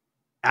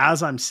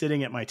as I'm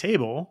sitting at my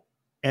table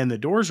and the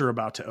doors are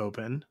about to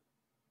open,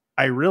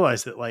 I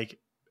realized that like,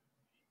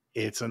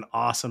 it's an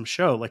awesome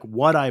show. Like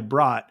what I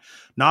brought,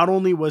 not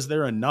only was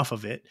there enough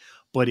of it,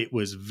 but it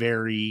was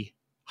very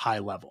high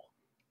level.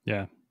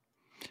 Yeah.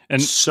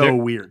 And so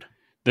weird.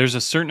 There's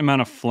a certain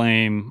amount of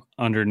flame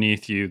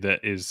underneath you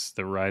that is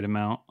the right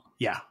amount.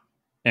 Yeah.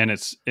 And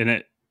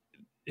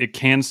it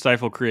can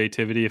stifle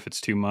creativity if it's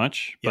too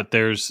much, but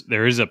there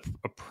is a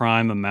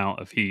prime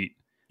amount of heat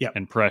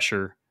and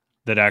pressure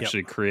that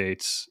actually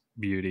creates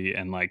beauty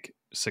and like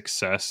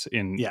success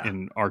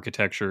in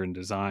architecture and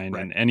design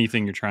and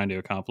anything you're trying to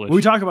accomplish.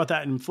 We talk about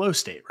that in flow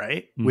state,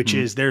 right? Mm-hmm. Which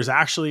is there's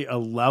actually a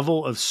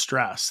level of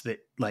stress that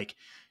like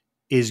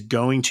is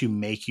going to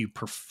make you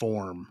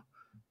perform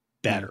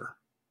better.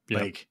 Yeah.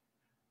 Like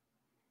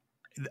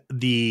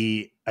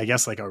I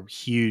guess like a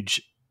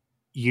huge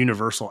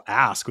universal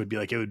ask would be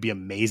like, it would be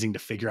amazing to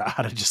figure out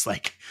how to just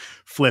like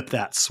flip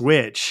that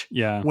switch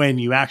when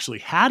you actually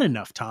had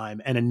enough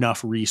time and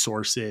enough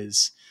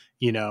resources,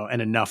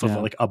 and enough of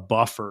like a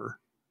buffer.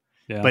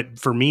 Yeah. But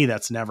for me,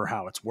 that's never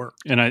how it's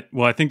worked. And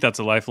I think that's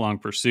a lifelong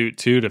pursuit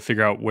too, to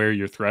figure out where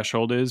your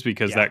threshold is,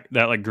 because that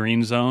like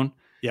green zone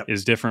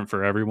is different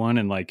for everyone.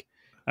 And like,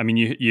 I mean,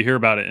 you hear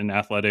about it in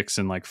athletics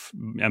and like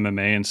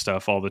MMA and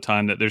stuff all the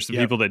time, that there's the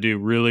people that do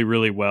really,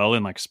 really well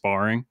in like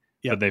sparring,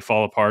 but they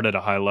fall apart at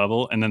a high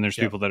level. And then there's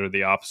people that are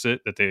the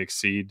opposite, that they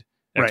exceed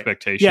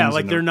expectations. Yeah.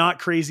 Like they're not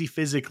crazy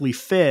physically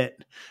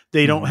fit.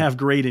 They don't have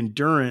great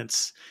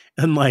endurance.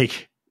 And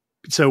like,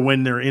 so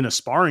when they're in a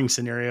sparring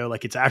scenario,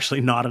 like it's actually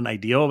not an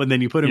ideal. And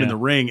then you put them in the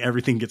ring,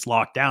 everything gets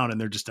locked down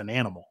and they're just an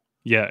animal.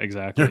 Yeah,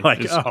 exactly. They're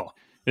like,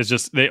 it's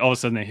just, they all of a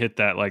sudden they hit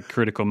that like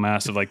critical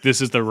mass of like,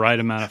 this is the right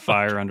amount of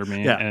fire under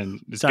me and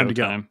it's time to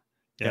go.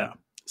 Yeah.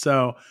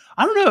 So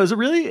I don't know.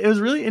 It was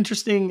really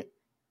interesting,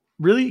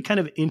 really kind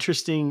of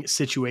interesting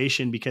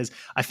situation, because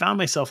I found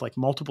myself like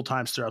multiple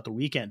times throughout the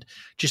weekend,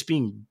 just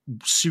being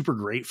super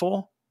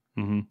grateful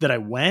that I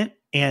went,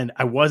 and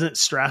I wasn't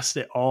stressed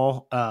at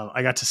all.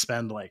 I got to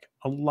spend like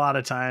a lot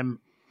of time,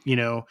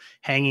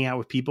 hanging out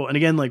with people. And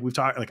again, like we've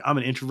talked, like I'm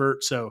an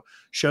introvert, so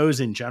shows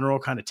in general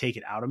kind of take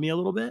it out of me a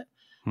little bit.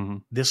 Mm-hmm.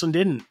 This one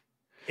didn't.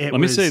 Let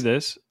me say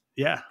this.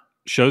 Yeah.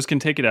 Shows can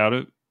take it out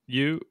of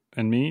you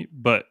and me,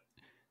 but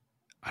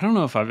I don't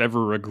know if I've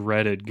ever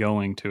regretted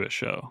going to a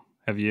show.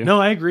 Have you? No,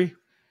 I agree.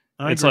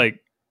 It's like,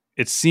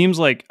 it seems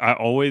like I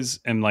always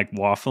am like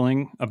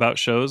waffling about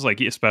shows,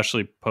 like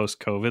especially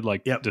post-COVID,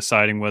 like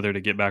deciding whether to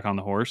get back on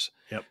the horse.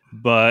 Yep.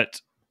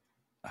 But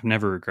I've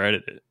never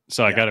regretted it.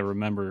 So I got to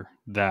remember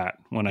that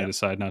when I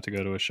decide not to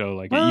go to a show.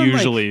 Like it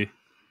usually.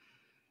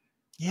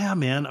 Yeah,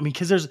 man. I mean,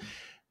 because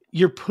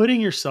you're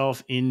putting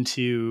yourself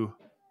into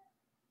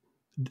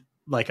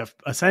like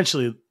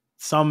essentially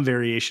some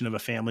variation of a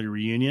family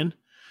reunion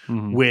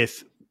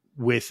with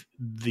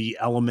the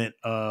element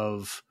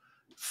of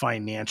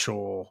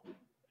financial,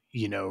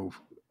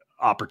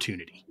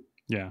 opportunity.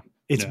 Yeah.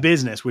 It's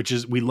business, which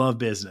is, we love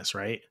business,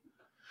 right?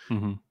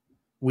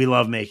 We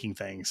love making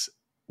things.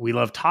 We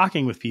love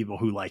talking with people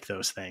who like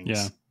those things.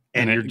 Yeah.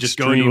 And you're just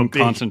going to a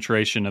big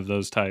concentration of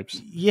those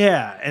types.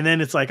 Yeah. And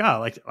then it's like,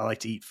 oh, I like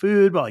to eat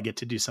food, but I get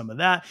to do some of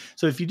that.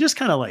 So if you just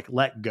kind of like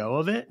let go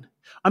of it,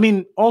 I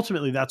mean,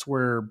 ultimately that's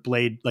where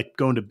Blade, like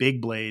going to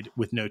Big Blade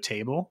with no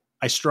table,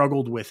 I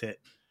struggled with it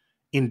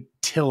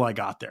until I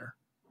got there.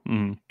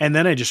 And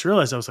then I just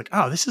realized I was like,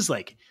 oh, this is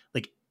like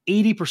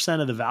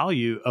 80% of the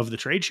value of the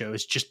trade show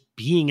is just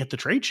being at the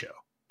trade show.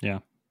 Yeah.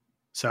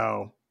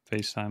 So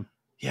FaceTime.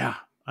 Yeah.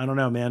 I don't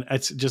know, man.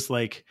 It's just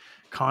like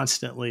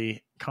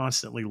constantly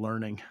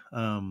learning.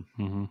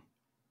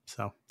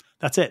 So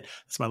that's it.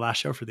 That's my last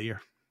show for the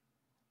year.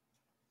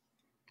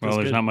 Well,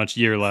 there's not much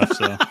year left,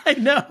 so I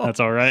know that's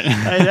all right.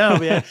 I know,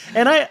 man.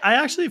 And I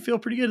actually feel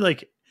pretty good.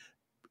 Like,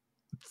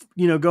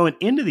 going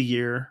into the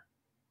year,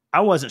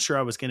 I wasn't sure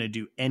I was going to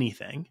do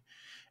anything.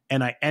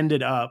 And I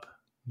ended up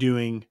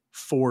doing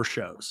 4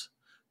 shows,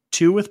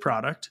 2 with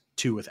product,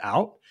 2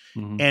 without.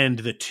 And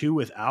the 2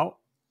 without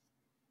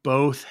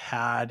both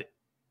had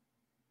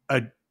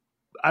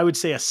I would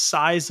say a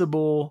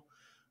sizable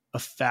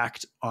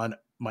effect on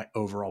my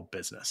overall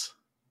business.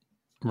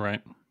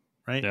 Right.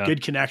 Yeah.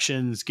 Good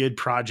connections, good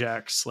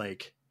projects,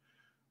 like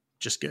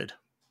just good.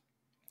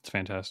 It's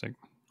fantastic.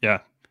 Yeah.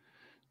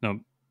 No,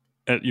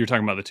 you're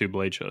talking about the 2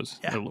 Blade shows.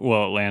 Yeah.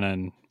 Well, Atlanta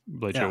and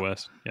Blade Show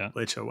West. Yeah.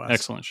 Blade Show West.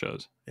 Excellent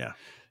shows. Yeah.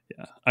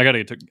 Yeah. I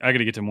gotta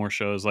get to more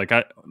shows. Like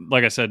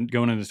I said,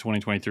 going into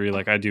 2023,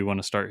 like I do want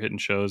to start hitting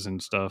shows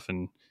and stuff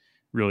and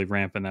really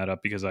ramping that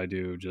up because I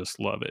do just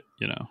love it.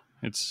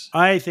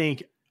 I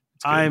think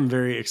I'm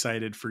very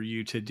excited for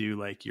you to do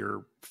like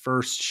your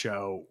first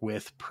show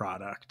with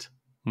product.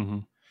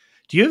 Do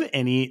you have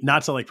any,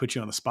 not to like put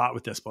you on the spot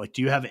with this, but like,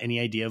 do you have any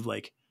idea of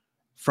like,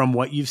 from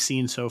what you've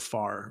seen so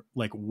far,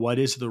 like what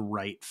is the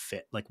right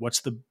fit? Like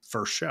what's the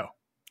first show?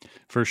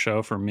 First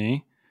show for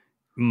me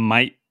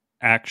might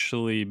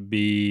actually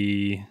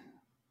be,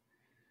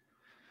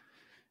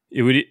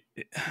 it'd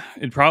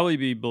probably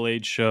be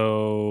Blade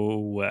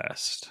Show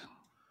West.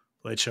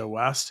 Blade Show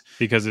West.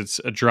 Because it's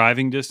a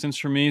driving distance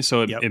for me,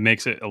 so it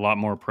makes it a lot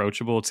more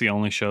approachable. It's the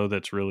only show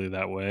that's really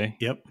that way.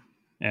 Yep.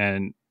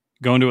 And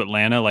going to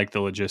Atlanta, like the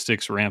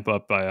logistics ramp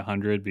up by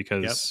 100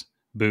 because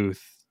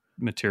booth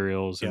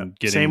materials and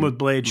getting same with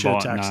Blade Show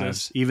Texas.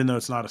 Knives. Even though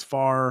it's not as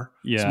far,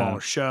 smaller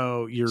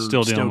show, you're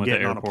still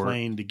getting on a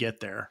plane to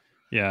get there.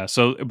 Yeah.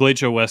 So Blade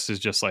Show West is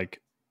just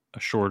like a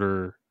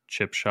shorter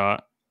chip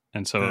shot.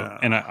 And so,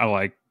 and I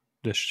like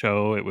this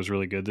show. It was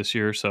really good this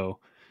year. So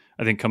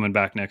I think coming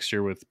back next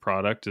year with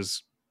product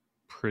is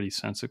pretty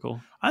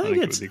sensical. I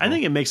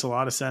think it makes a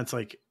lot of sense.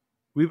 Like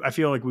I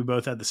feel like we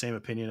both had the same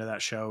opinion of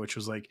that show, which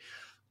was like,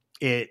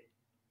 it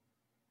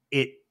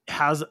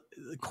has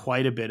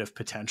quite a bit of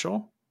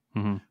potential,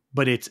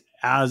 but it's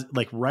as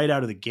like right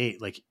out of the gate,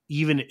 like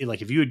even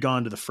like if you had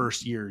gone to the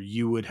first year,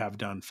 you would have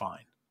done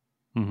fine.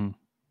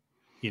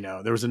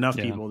 There was enough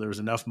people, there was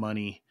enough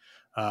money.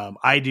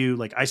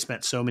 I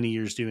spent so many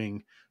years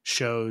doing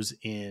shows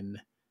in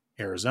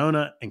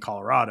Arizona and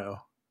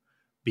Colorado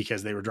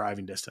because they were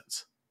driving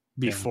distance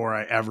before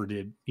I ever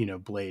did,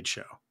 Blade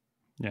Show.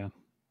 Yeah.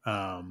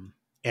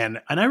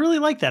 And I really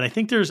like that. I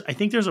think there's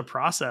a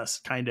process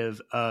kind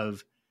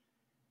of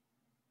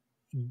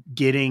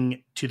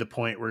getting to the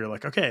point where you're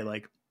like, okay,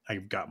 like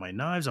I've got my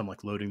knives. I'm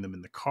like loading them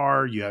in the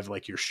car. You have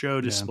like your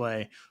show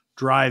display,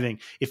 driving.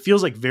 It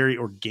feels like very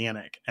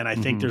organic. And I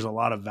think there's a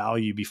lot of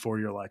value before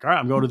you're like, all right,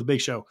 I'm going to the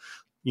big show,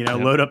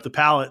 load up the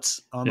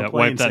pallets on the plane.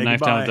 Wipe that knife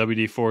down with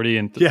WD-40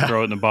 and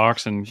throw it in the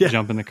box and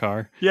jump in the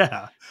car.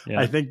 Yeah.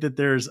 I think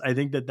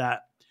that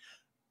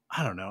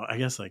I don't know. I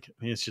guess like,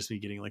 it's just me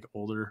getting like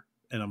older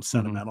and I'm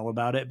sentimental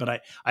about it,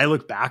 but I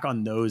look back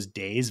on those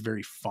days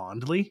very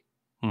fondly.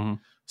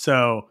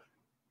 So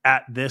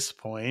at this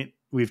point,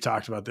 we've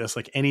talked about this,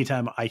 like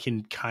anytime I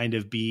can kind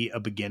of be a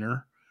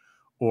beginner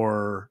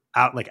or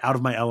out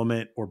of my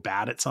element or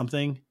bad at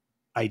something,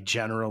 I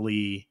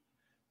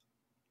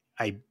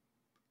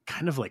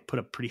kind of like put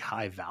a pretty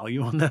high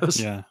value on those.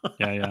 Yeah.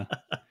 A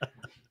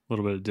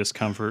little bit of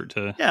discomfort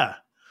to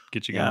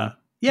get you going.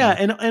 Yeah.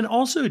 And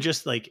also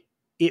just like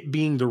it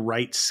being the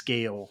right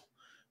scale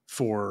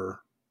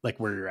for like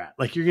where you're at.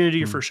 Like you're going to do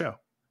your first show.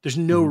 There's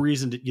no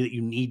reason that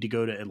you need to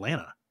go to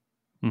Atlanta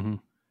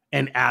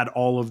and add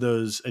all of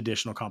those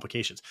additional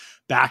complications.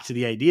 Back to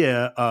the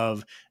idea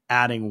of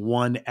adding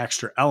one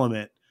extra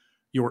element.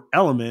 Your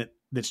element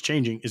that's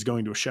changing is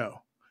going to a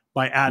show.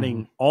 By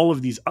adding all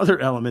of these other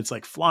elements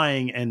like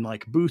flying and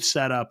like booth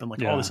setup and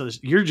like all this other,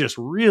 you're just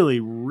really,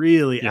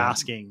 really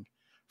asking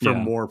for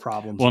more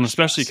problems. Well, and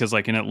especially because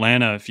like in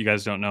Atlanta, if you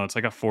guys don't know, it's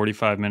like a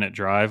 45-minute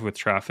drive with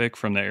traffic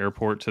from the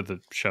airport to the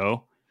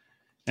show.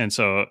 And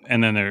so,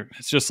 and then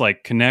it's just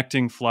like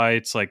connecting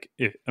flights. Like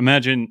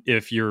imagine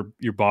if your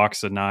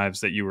box of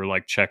knives that you were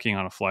like checking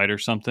on a flight or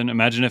something,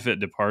 imagine if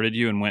it departed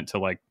you and went to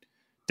like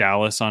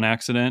Dallas on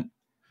accident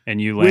and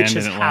you land in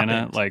Atlanta,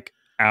 happened. Like,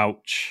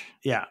 ouch.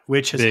 Yeah.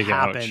 Which has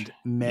happened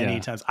many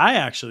times. I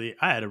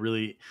had a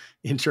really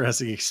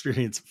interesting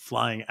experience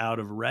flying out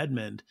of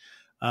Redmond.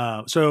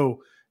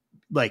 So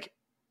like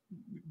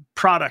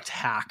product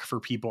hack for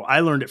people. I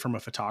learned it from a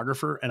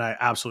photographer and I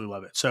absolutely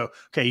love it. So,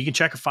 okay, you can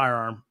check a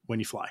firearm when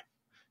you fly.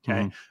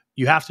 Okay.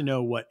 You have to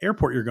know what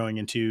airport you're going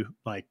into.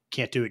 Like,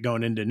 can't do it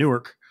going into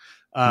Newark.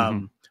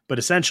 But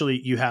essentially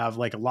you have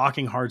like a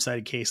locking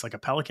hard-sided case, like a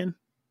Pelican.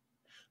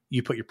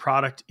 You put your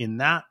product in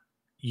that,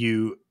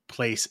 you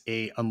place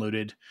a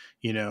unloaded,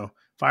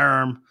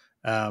 firearm.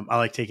 I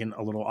like taking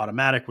a little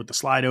automatic with the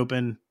slide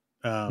open.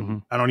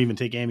 I don't even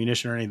take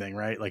ammunition or anything,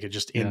 right? Like it's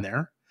just in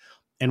there.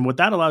 And what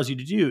that allows you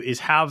to do is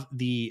have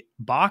the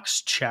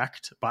box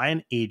checked by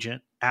an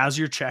agent as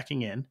you're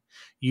checking in.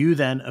 You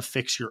then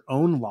affix your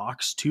own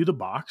locks to the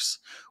box,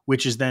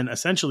 which is then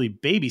essentially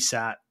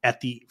babysat at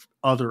the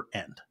other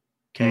end.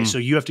 Okay. So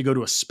you have to go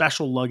to a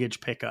special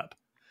luggage pickup.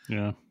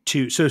 Yeah.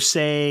 So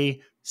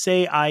say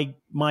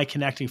my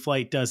connecting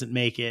flight doesn't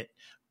make it,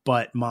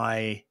 but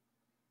my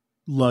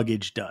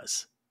luggage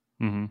does.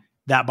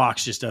 That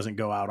box just doesn't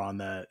go out on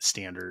the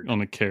standard on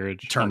the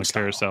carriage, on the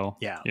carousel.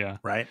 Yeah.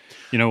 Right.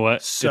 You know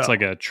what? So, it's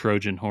like a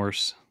Trojan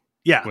horse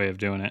way of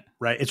doing it.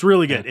 Right. It's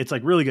really good. It's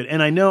like really good.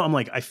 And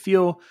I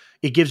feel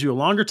it gives you a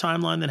longer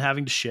timeline than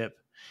having to ship.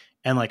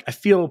 And like, I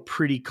feel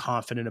pretty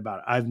confident about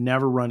it. I've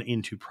never run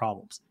into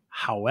problems.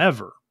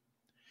 However,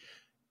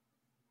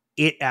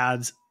 it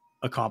adds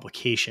a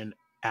complication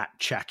at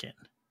check-in.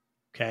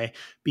 Okay.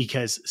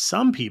 Because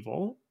some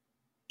people,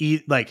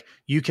 like,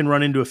 you can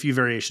run into a few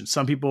variations.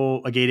 Some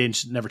people, a gate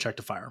agent never checked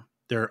a firearm.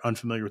 They're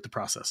unfamiliar with the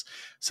process.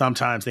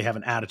 Sometimes they have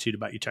an attitude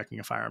about you checking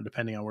a firearm,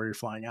 depending on where you're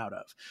flying out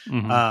of.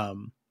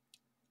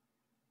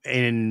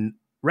 In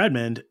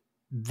Redmond,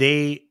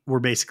 they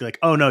were basically like,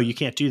 oh no, you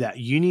can't do that.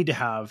 You need to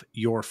have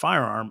your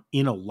firearm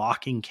in a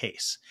locking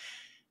case.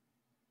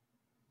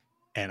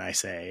 And I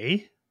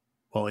say,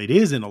 well, it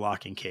is in a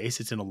locking case.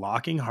 It's in a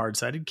locking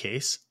hard-sided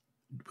case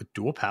with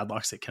dual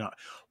padlocks that cannot.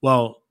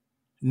 Well,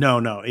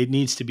 no, it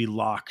needs to be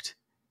locked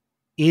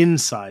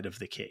inside of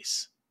the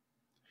case.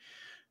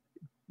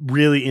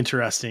 Really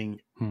interesting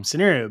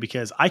scenario,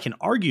 because I can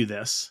argue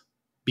this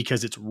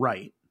because it's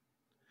right.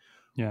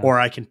 Or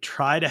I can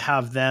try to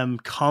have them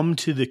come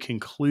to the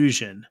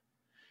conclusion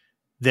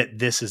that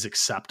this is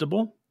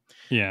acceptable.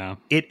 Yeah.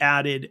 It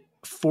added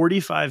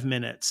 45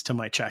 minutes to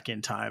my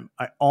check-in time.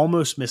 I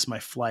almost missed my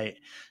flight.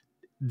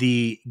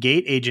 The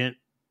gate agent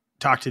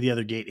talked to the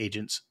other gate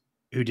agents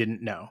who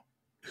didn't know,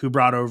 who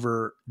brought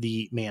over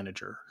the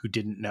manager who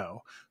didn't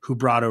know, who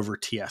brought over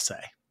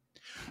TSA,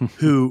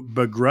 who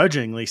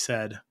begrudgingly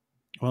said,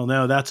 well,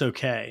 no, that's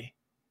okay.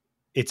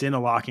 It's in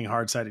a locking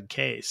hard-sided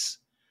case,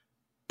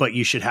 but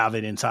you should have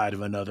it inside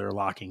of another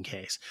locking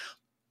case.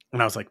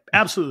 And I was like,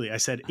 absolutely. I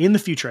said, in the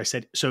future,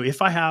 so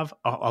if I have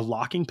a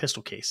locking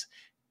pistol case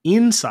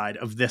inside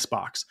of this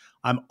box,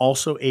 I'm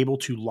also able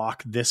to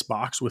lock this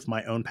box with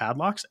my own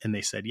padlocks. And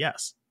they said,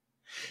 yes.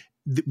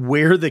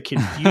 Where the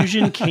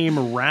confusion came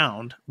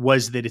around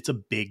was that it's a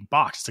big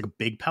box. It's like a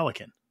big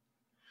Pelican.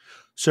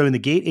 So in the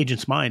gate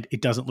agent's mind,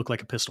 it doesn't look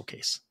like a pistol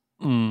case.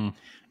 And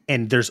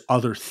there's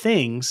other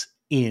things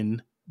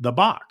in the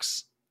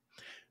box.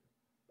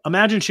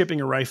 Imagine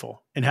shipping a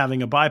rifle and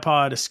having a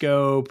bipod, a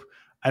scope,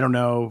 I don't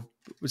know,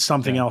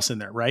 something else in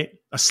there, right?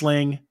 A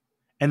sling.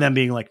 And then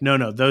being like,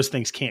 no, those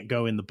things can't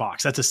go in the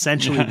box. That's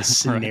essentially the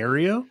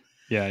scenario. Right.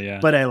 Yeah.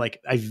 But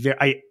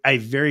I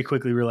very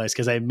quickly realized,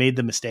 because I made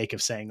the mistake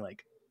of saying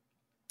like,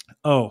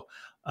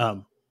 I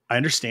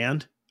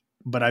understand,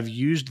 but I've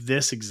used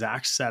this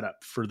exact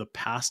setup for the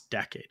past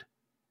decade.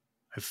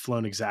 I've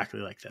flown exactly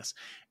like this.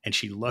 And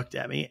she looked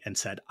at me and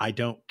said, I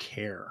don't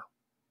care.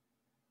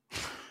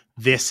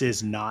 This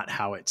is not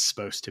how it's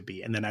supposed to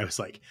be. And then I was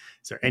like,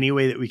 is there any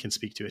way that we can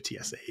speak to a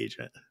TSA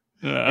agent?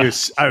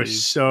 It's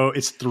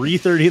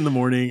 3:30 in the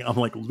morning. I'm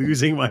like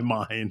losing my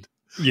mind.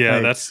 Yeah.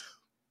 Like,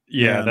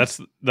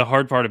 that's the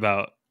hard part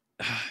about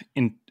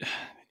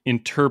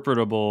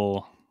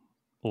interpretable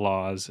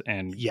laws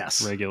and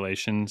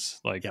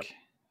regulations. Like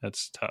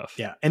that's tough.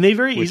 Yeah. And they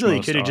very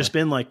easily could have just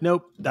been like,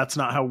 nope, that's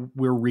not how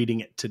we're reading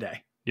it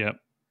today. Yep.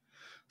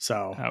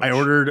 So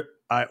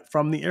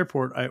from the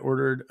airport, I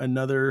ordered a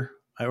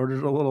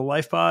little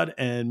LifePod,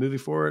 and moving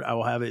forward, I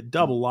will have it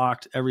double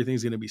locked.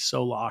 Everything's going to be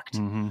so locked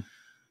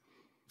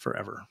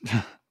forever.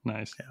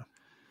 Nice. Yeah.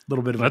 A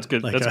little bit of that's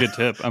good. That's a good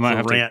tip. I might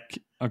have rant.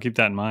 I'll keep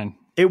that in mind.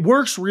 It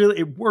works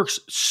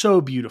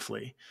so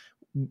beautifully,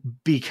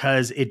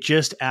 because it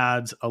just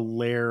adds a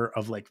layer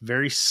of like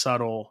very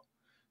subtle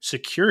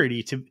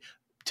security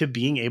to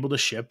being able to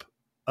ship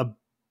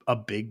a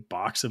big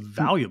box of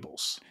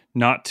valuables.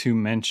 Not to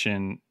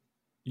mention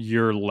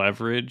your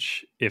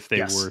leverage, if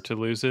they were to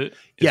lose it,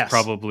 is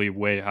probably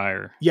way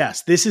higher.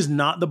 Yes. This is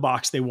not the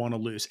box they want to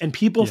lose. And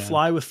people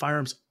fly with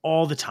firearms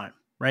all the time,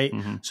 right?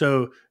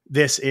 So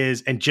this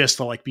is, and just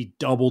to like be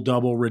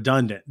double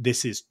redundant,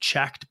 this is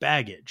checked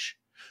baggage,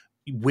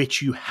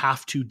 which you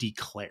have to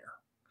declare.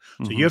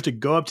 So you have to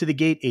go up to the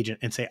gate agent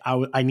and say,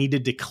 I need to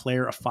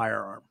declare a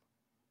firearm,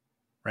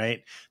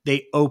 right?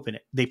 They open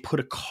it. They put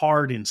a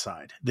card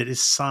inside that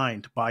is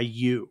signed by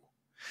you.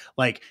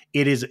 Like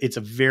it's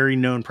a very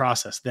known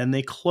process. Then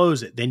they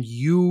close it. Then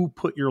you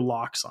put your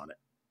locks on it.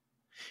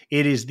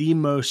 It is the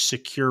most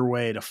secure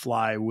way to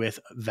fly with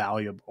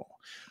valuable.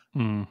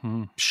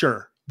 Mm-hmm.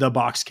 Sure, the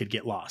box could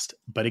get lost,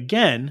 but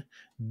again,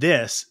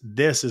 this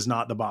is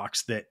not the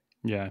box that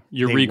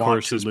your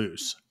recourse is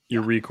lose.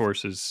 Your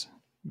recourse is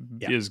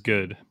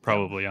good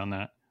probably on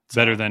that. It's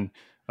better than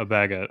a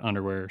bag of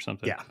underwear or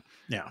something.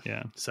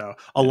 Yeah. So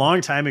a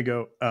long time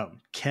ago,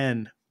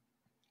 Ken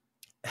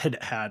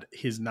had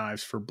his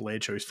knives for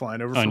blade show. He's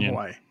flying over from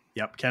Hawaii.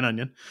 Yep, Ken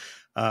Onion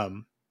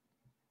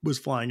was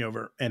flying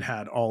over and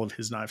had all of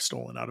his knives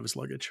stolen out of his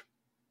luggage.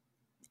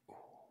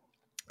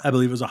 I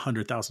believe it was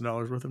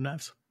 $100,000 worth of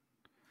knives.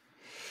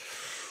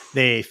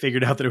 They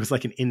figured out that it was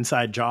like an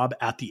inside job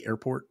at the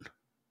airport.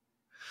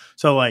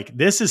 So like,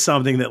 this is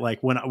something that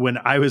like when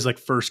I was like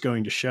first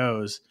going to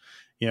shows,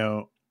 you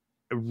know,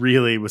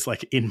 really was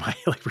like in my,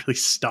 like really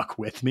stuck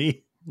with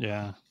me.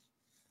 Yeah.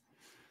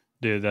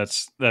 Dude,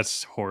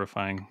 that's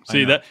horrifying.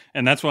 See that,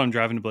 and that's why I'm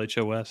driving to Blade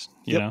Show West,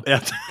 you know,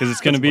 because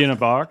it's going to be in a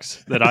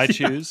box that I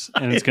choose,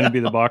 and it's going to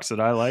be the box that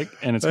I like,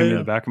 and it's going to be in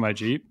the back of my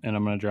Jeep, and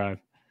I'm going to drive.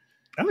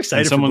 I'm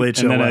excited for Blade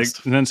Show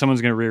West. And then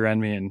someone's going to rear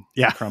end me and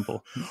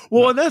crumple.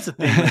 Well, and that's the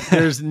thing.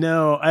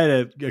 Like, I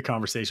had a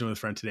conversation with a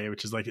friend today,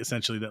 which is like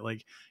essentially that,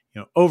 like,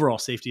 you know, overall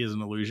safety is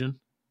an illusion.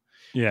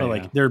 Yeah. But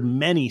like, there are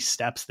many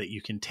steps that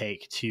you can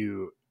take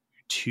to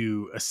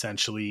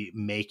essentially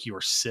make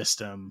your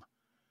system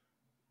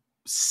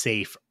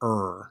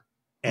safer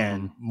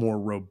and more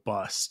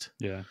robust.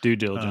 Yeah. Due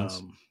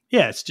diligence.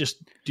 It's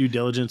just due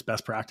diligence,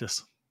 best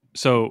practice.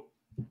 So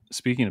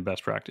speaking of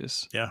best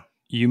practice. Yeah.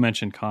 You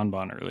mentioned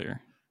Kanban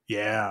earlier.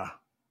 Yeah.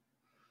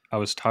 I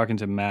was talking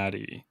to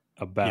Maddie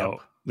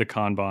about the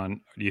Kanban.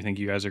 Do you think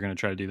you guys are going to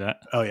try to do that?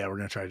 Oh yeah. We're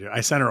going to try to do it.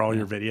 I sent her all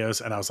your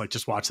videos and I was like,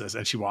 just watch this.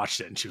 And she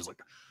watched it and she was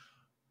like,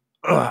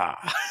 ugh.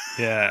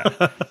 Yeah.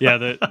 Yeah.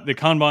 The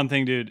Kanban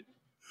thing, dude,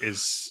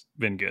 has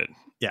been good.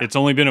 Yeah. It's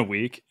only been a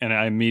week and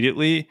I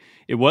immediately,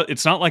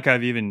 it's not like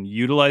I've even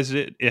utilized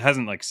it. It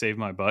hasn't like saved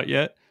my butt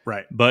yet.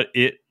 Right. But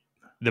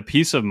the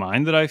peace of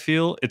mind that I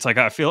feel, it's like,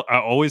 I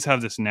always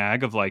have this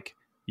nag of like,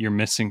 you're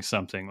missing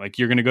something. Like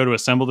you're going to go to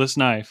assemble this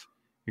knife.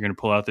 You're going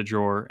to pull out the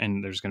drawer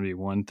and there's going to be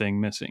one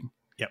thing missing.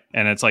 Yep.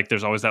 And it's like,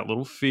 there's always that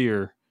little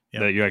fear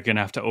that you're going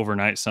to have to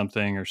overnight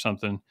something or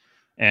something.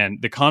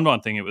 And the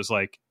Kanban thing, it was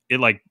like, I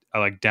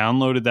like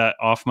downloaded that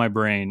off my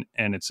brain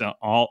and it's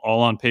all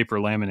on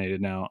paper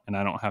laminated now and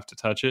I don't have to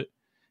touch it.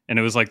 And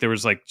it was like, there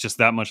was like just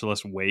that much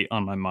less weight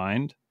on my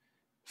mind.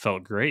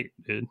 Felt great,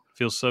 dude.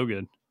 Feels so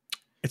good.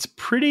 It's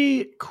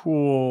pretty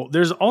cool.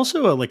 There's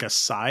also a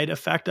side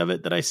effect of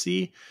it that I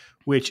see,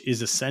 which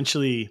is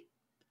essentially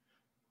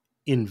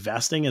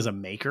investing as a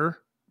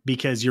maker,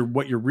 because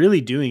what you're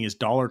really doing is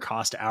dollar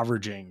cost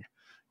averaging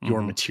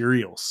your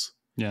materials.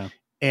 Yeah.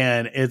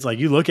 And it's like,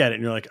 you look at it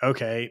and you're like,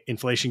 okay,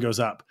 inflation goes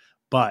up,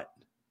 but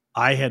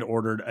I had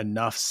ordered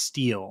enough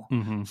steel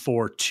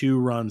for 2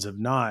 runs of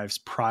knives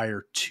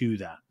prior to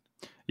that.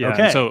 Yeah.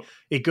 Okay. So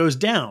it goes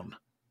down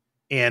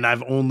and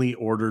I've only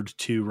ordered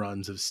 2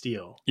 runs of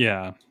steel.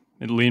 Yeah.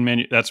 That's,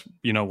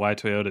 why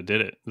Toyota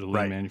did it, the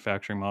lean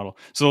manufacturing model.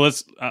 So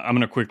I'm going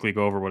to quickly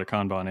go over what a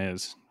Kanban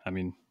is. I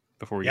mean,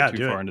 before we get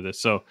too far into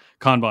this. So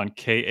Kanban,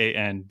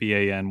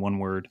 Kanban, one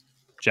word,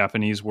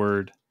 Japanese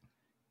word.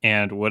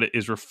 And what it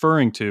is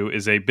referring to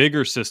is a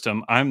bigger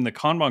system. The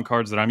Kanban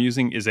cards that I'm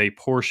using is a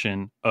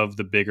portion of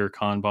the bigger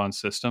Kanban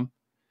system.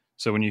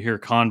 So when you hear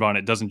Kanban,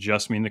 it doesn't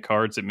just mean the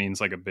cards. It means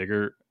like a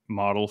bigger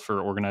model for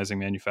organizing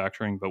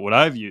manufacturing. But what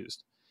I've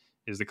used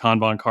is the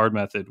Kanban card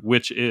method,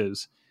 which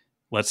is,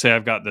 let's say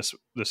I've got this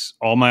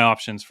all my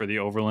options for the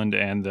Overland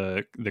and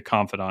the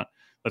Confidant.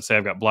 Let's say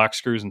I've got black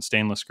screws and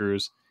stainless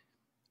screws.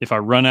 If I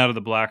run out of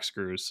the black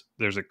screws,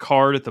 there's a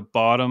card at the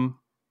bottom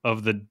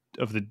of the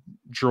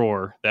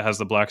drawer that has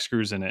the black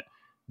screws in it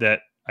that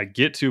I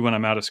get to when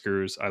I'm out of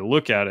screws. I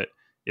look at it.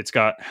 It's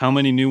got how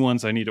many new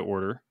ones I need to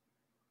order,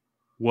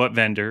 what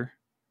vendor,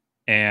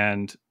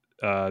 and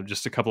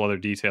just a couple other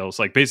details.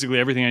 Like basically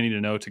everything I need to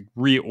know to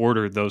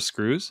reorder those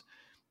screws.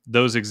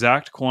 Those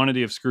exact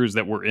quantity of screws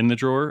that were in the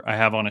drawer, I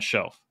have on a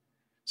shelf.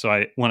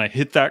 So when I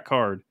hit that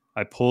card,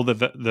 I pull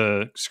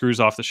the screws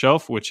off the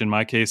shelf, which in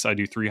my case, I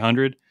do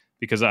 300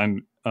 because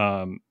I'm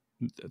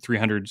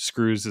 300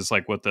 screws is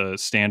like what the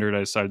standard I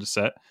decided to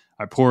set.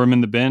 I pour them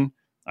in the bin.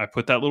 I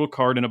put that little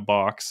card in a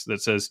box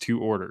that says to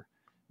order.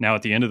 Now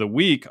at the end of the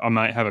week, I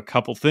might have a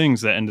couple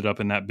things that ended up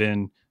in that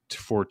bin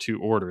for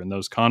to order. And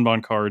those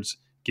Kanban cards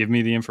give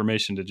me the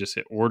information to just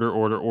hit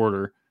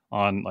order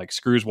on like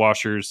screws,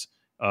 washers.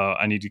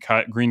 I need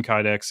green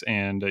Kydex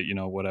and,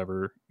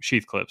 whatever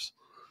sheath clips.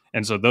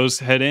 And so those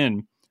head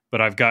in, but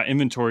I've got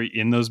inventory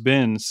in those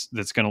bins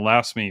that's going to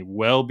last me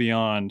well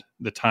beyond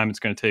the time it's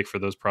going to take for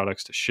those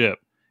products to ship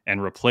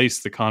and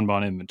replace the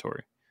Kanban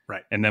inventory.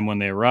 Right. And then when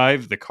they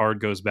arrive, the card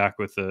goes back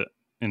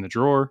in the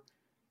drawer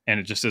and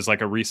it just is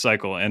like a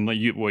recycle. And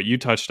what you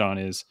touched on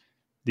is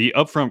the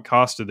upfront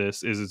cost of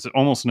this is it's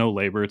almost no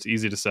labor. It's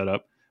easy to set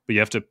up, but you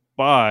have to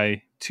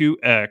buy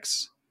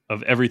 2x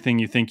of everything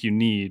you think you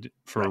need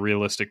for a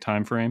realistic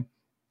time frame.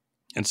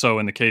 And so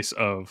in the case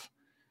of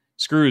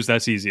screws,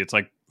 that's easy. It's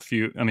like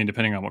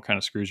depending on what kind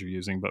of screws you're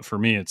using, but for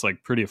me, it's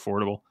like pretty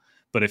affordable.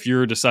 But if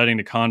you're deciding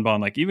to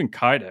Kanban, like even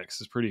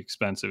Kydex is pretty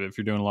expensive if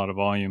you're doing a lot of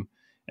volume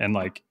and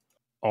like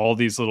all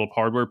these little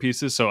hardware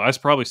pieces. So I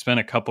probably spent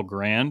a couple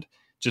grand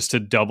just to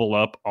double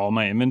up all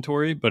my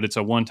inventory, but it's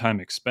a one-time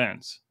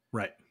expense.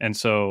 Right. And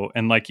so,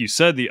 and like you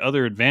said, the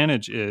other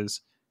advantage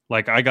is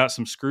like I got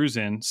some screws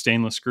in,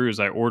 stainless screws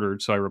I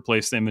ordered. So I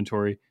replaced the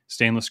inventory.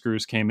 Stainless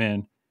screws came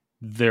in.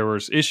 There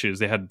was issues.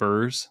 They had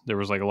burrs. There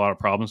was like a lot of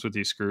problems with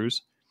these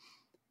screws.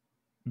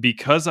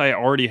 Because I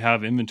already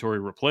have inventory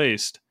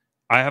replaced,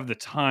 I have the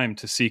time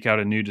to seek out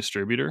a new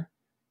distributor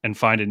and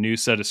find a new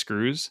set of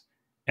screws.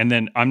 And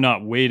then I'm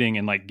not waiting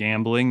and like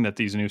gambling that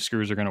these new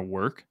screws are going to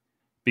work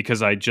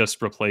because I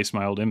just replaced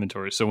my old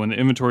inventory. So when the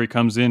inventory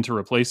comes in to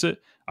replace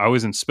it, I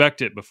always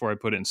inspect it before I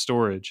put it in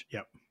storage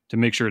to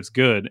make sure it's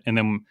good. And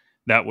then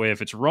that way,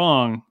 if it's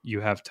wrong, you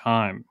have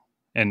time.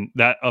 And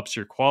that ups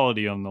your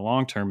quality on the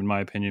long term, in my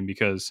opinion,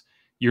 because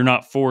you're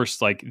not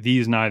forced like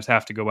these knives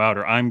have to go out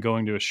or I'm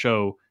going to a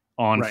show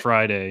on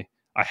Friday.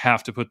 I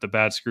have to put the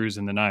bad screws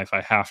in the knife.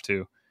 I have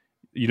to.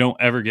 You don't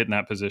ever get in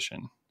that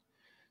position.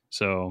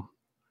 So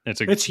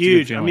it's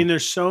huge. I mean,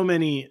 there's so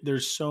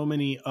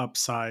many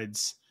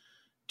upsides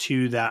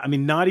to that. I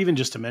mean, not even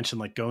just to mention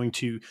like going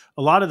to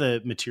a lot of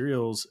the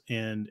materials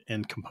and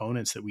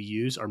components that we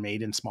use are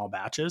made in small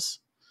batches.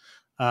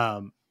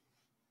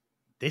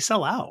 They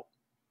sell out.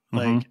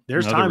 Like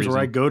there's Another times reason.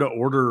 Where I go to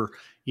order,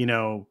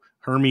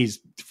 Hermes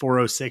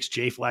 406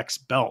 J-Flex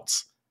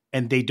belts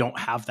and they don't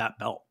have that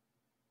belt.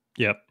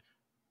 Yep.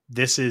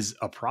 This is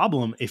a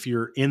problem if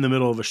you're in the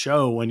middle of a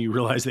show when you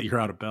realize that you're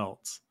out of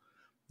belts,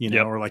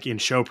 or like in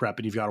show prep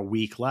and you've got a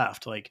week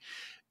left. Like,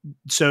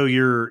 so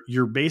you're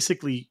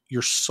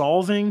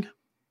solving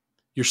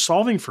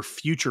for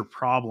future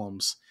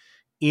problems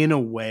in a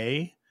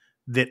way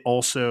that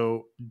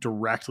also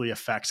directly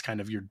affects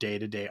kind of your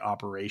day-to-day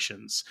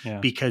operations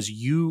because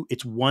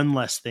it's one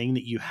less thing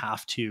that you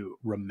have to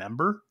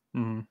remember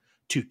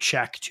to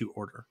check to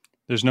order.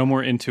 There's no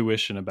more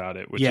intuition about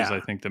it, which is,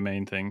 I think, the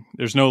main thing.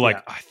 There's no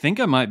I think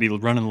I might be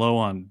running low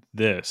on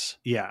this.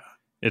 Yeah.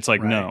 It's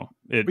like, no,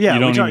 you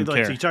don't even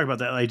care. So you talk about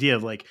that idea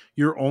of like,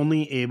 you're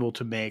only able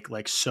to make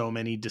like so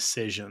many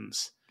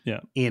decisions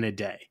in a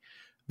day.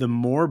 The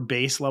more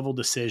base level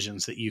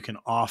decisions that you can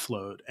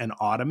offload and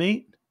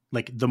automate,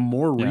 like the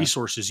more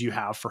resources you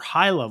have for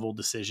high level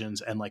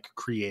decisions and like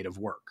creative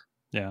work.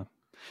 Yeah.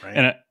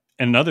 Right.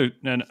 And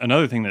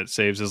another thing that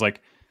saves is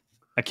like,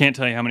 I can't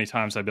tell you how many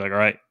times I'd be like, all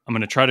right, I'm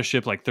going to try to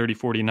ship like 30,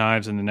 40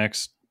 knives in the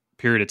next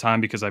period of time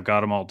because I've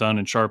got them all done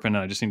and sharpened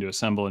and I just need to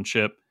assemble and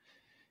ship.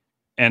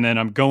 And then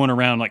I'm going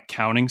around like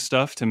counting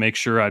stuff to make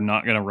sure I'm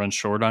not going to run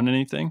short on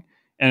anything.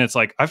 And it's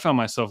like, I found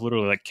myself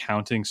literally like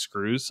counting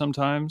screws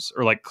sometimes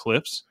or like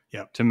clips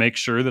to make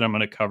sure that I'm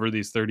going to cover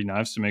these 30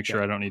 knives to make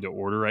sure I don't need to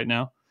order right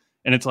now.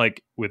 And it's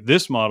like with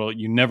this model,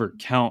 you never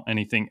count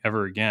anything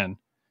ever again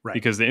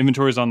because the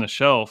inventory is on the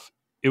shelf.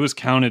 It was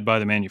counted by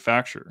the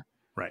manufacturer.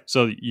 Right.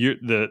 So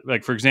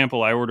for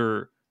example, I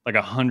order like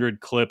 100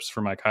 clips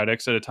for my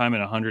Kydex at a time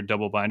and 100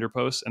 double binder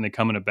posts and they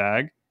come in a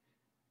bag.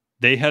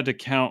 They had to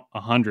count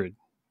 100.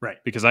 Right.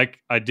 Because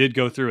I did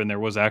go through and there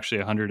was actually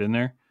 100 in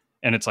there.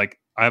 And it's like,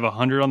 I have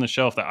 100 on the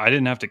shelf that I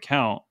didn't have to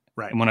count.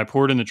 Right. And when I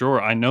pour it in the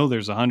drawer, I know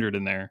there's 100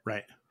 in there.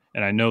 Right.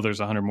 And I know there's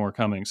 100 more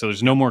coming. So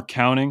there's no more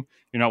counting.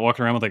 You're not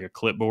walking around with like a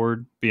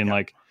clipboard being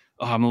like,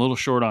 oh, I'm a little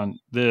short on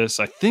this.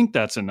 I think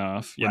that's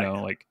enough. You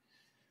know, like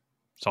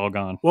it's all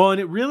gone. Well,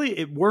 and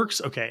it works.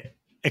 Okay.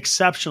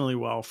 Exceptionally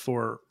well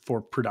for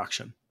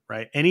production,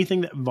 right?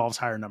 Anything that involves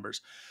higher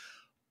numbers.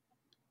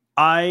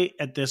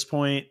 At this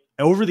point,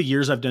 over the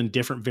years, I've done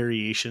different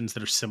variations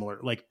that are similar.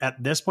 Like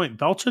at this point,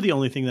 belts are the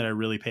only thing that I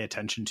really pay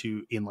attention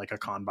to in like a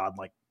Kanban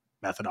like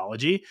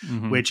methodology,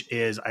 which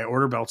is I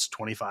order belts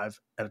 25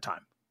 at a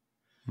time.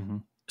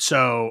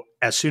 So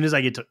as soon as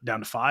I get down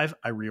to 5,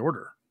 I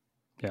reorder.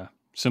 Yeah.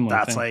 Similar.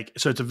 That's thing.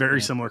 So it's a very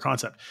similar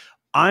concept.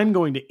 I'm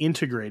going to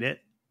integrate it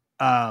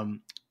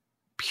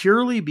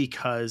purely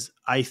because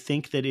I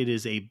think that it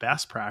is a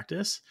best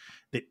practice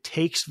that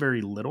takes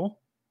very little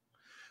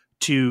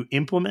to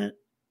implement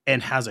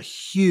and has a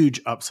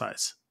huge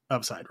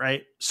upside,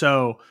 right?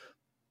 So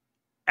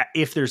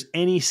if there's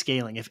any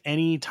scaling, if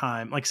any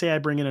time, like say I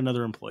bring in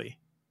another employee,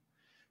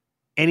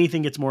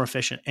 anything gets more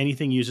efficient,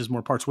 anything uses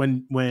more parts.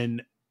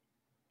 When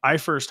I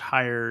first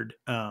hired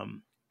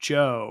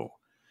Joe,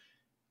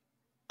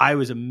 I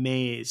was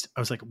amazed. I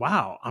was like,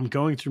 wow, I'm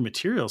going through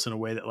materials in a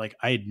way that like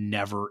I had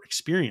never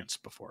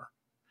experienced before.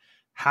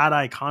 Had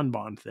I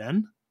Kanban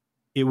then,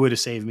 it would have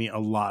saved me a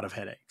lot of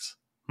headaches.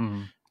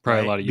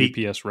 Probably a lot of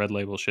UPS red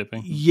label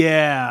shipping.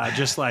 Yeah.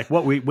 Just like,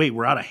 what? Wait,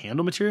 we're out of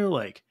handle material?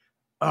 Like,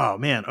 oh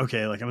man.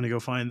 Okay. Like I'm going to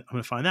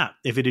find that.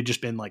 If it had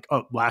just been like,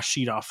 oh, last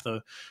sheet off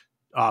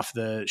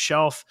the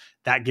shelf,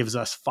 that gives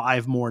us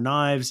 5 more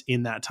knives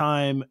in that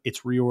time.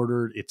 It's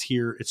reordered. It's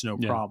here. It's no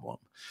problem.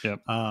 Yep.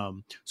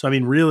 So, I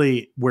mean,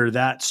 really where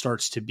that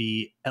starts to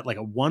be at like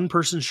a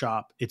 1-person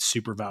shop, it's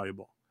super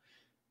valuable.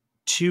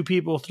 2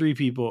 people, 3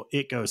 people,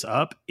 it goes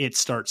up. It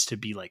starts to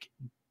be like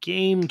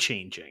game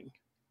changing.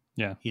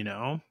 Yeah. You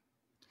know,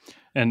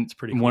 and it's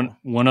pretty cool.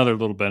 One other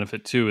little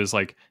benefit too is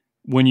like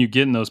when you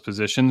get in those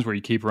positions where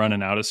you keep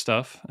running out of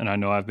stuff, and I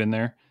know I've been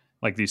there,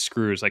 like these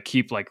screws, I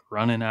keep like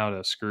running out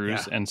of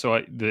screws. Yeah. And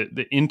so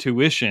the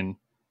intuition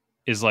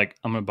is like,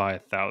 I'm going to buy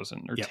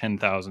 1,000 or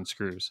 10,000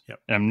 screws, and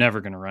I'm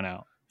never going to run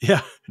out.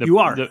 Yeah, you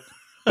are.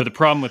 But the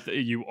problem with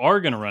you are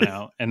going to run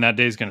out, and that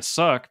day's going to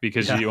suck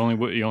because the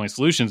only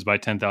solution is buy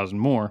 10,000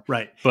 more.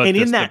 Right. But and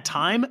in that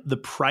time, the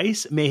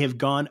price may have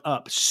gone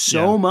up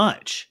so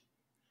much.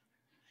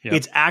 Yep.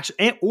 It's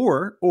actually,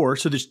 or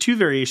so there's two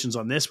variations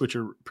on this, which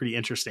are pretty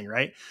interesting,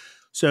 right?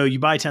 So you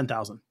buy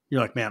 10,000.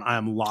 You're like, man, I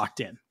am locked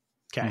in.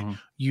 Okay. Mm-hmm.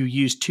 You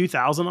use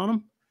 2,000 on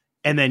them,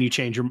 and then you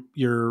change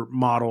your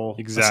model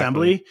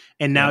assembly,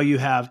 and now you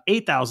have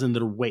 8,000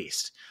 that are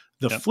waste.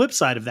 The flip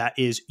side of that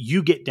is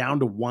you get down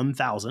to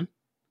 1,000.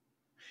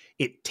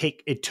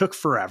 It took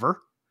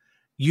forever.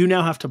 You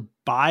now have to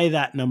buy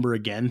that number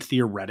again,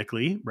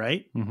 theoretically,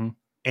 right? Mm-hmm.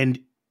 And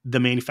the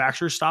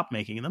manufacturers stopped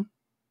making them,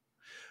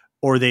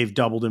 or they've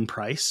doubled in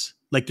price.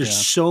 Like there's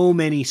so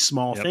many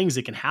small things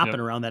that can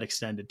happen around that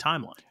extended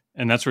timeline.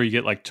 And that's where you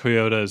get like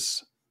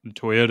Toyota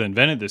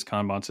invented this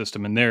Kanban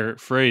system, and their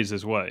phrase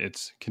is what?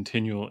 It's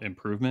continual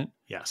improvement.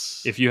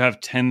 Yes. If you have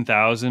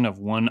 10,000 of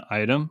one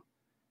item,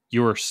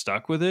 you're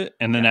stuck with it.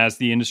 And then as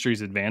the industry is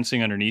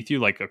advancing underneath you,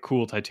 like a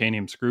cool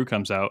titanium screw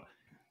comes out,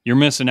 you're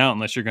missing out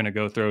unless you're going to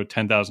go throw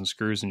 10,000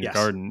 screws in your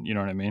garden. You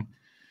know what I mean?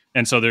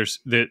 And so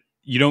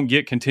you don't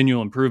get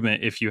continual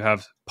improvement if you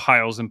have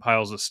piles and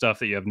piles of stuff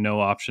that you have no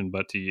option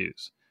but to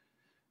use.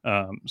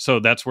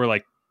 So that's where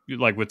like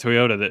with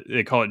Toyota,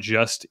 they call it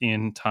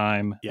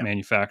just-in-time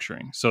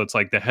manufacturing. So it's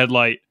like the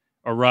headlight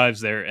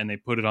arrives there and they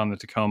put it on the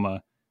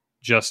Tacoma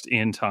just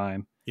in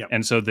time. Yep.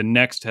 And so the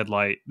next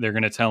headlight, they're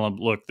going to tell them,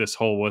 look, this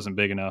hole wasn't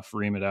big enough,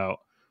 ream it out.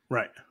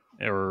 Right.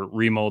 Or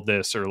remold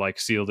this, or like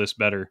seal this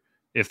better.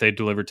 If they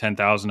deliver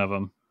 10,000 of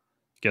them,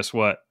 guess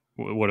what?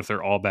 What if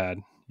they're all bad?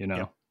 You know?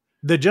 Yep.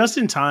 The just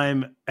in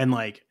time and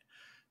like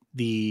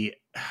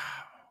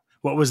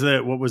what was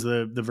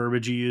the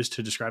verbiage you used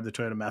to describe the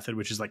Toyota method,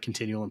 which is like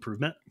continual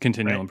improvement?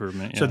 Continual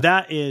improvement. Yeah. So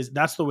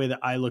that's the way that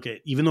I look at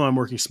it. Even though I'm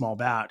working small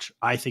batch,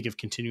 I think of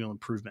continual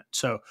improvement.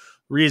 So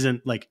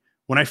reason, like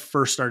when I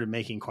first started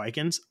making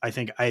Kwikens, I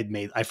think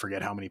I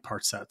forget how many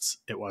part sets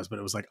it was, but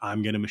it was like,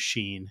 I'm going to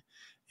machine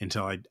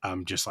until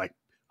I'm just like,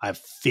 I have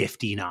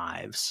 50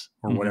 knives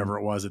or whatever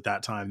it was at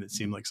that time. That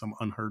seemed like some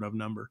unheard of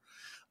number.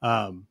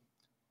 Now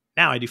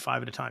I do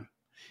 5 at a time.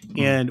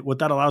 And what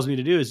that allows me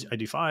to do is I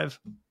do 5.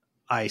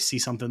 I see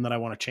something that I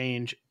want to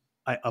change.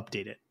 I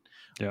update it.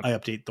 Yep. I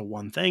update the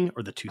one thing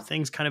or the two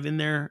things kind of in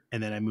there,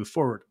 and then I move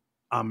forward.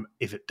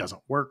 If it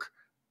doesn't work,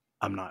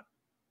 I'm not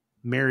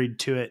married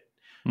to it.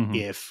 Mm-hmm.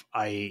 If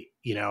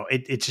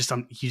it's just,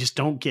 you just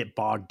don't get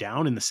bogged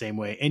down in the same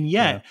way. And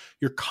yet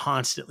you're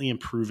constantly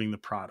improving the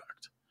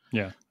product.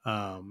 Yeah.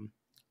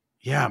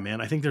 Man,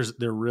 I think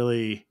there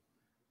really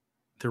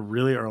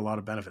are a lot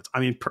of benefits. I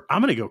mean,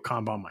 I'm going to go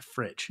Kanban my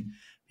fridge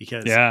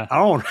because I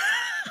don't,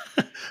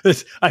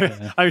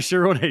 I'm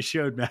sure when I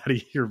showed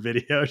Maddie your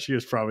video, she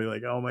was probably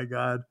like, oh my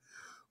God,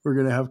 we're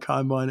going to have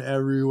Kanban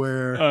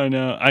everywhere. I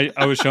know.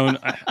 I was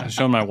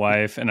showing my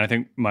wife, and I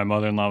think my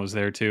mother-in-law was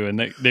there too.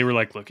 And they were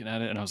like looking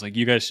at it, and I was like,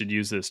 you guys should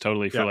use this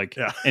totally for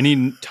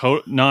any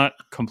not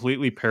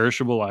completely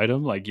perishable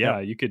item. Like,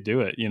 you could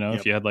do it,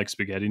 if you had like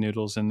spaghetti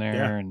noodles in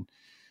there and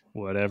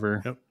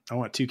whatever. Yep. I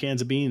want 2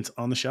 cans of beans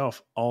on the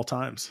shelf all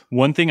times.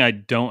 One thing I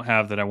don't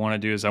have that I want to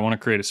do is I want to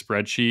create a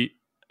spreadsheet,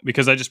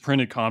 because I just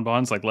printed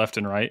Kanbans like left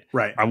and right.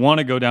 Right. I want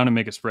to go down and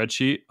make a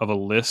spreadsheet of a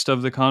list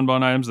of the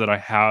Kanban items that I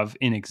have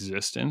in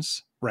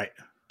existence. Right.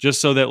 Just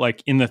so that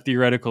like in the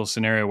theoretical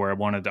scenario where I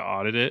wanted to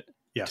audit it,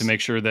 to make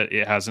sure that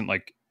it hasn't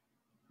like,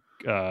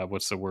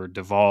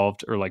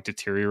 devolved or like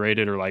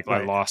deteriorated, or like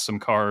I lost some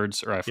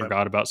cards, or I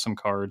forgot about some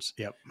cards.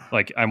 Yep.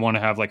 Like I want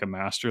to have like a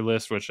master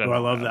list, which I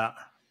love that.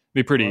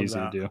 Be pretty easy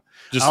to do.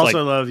 I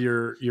also love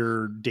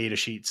your data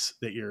sheets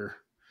that you're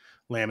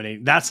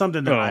laminating. That's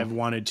something that I've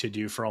wanted to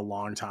do for a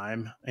long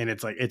time. And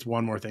it's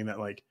one more thing that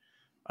like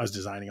I was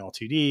designing all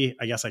 2D.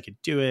 I guess I could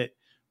do it,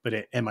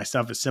 and my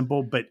stuff is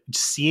simple, but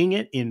seeing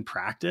it in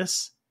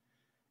practice,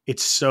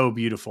 it's so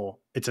beautiful.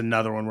 It's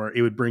another one where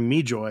it would bring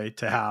me joy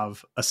to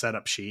have a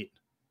setup sheet.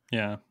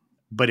 Yeah.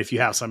 But if you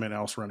have someone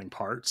else running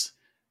parts,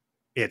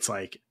 it's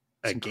like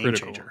a game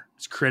changer.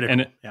 It's critical.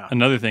 And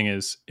another thing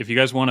is, if you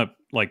guys want to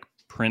like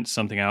print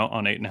something out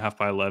on 8.5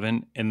 by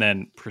 11 and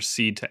then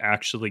proceed to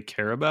actually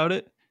care about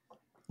it,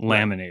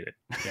 laminate it.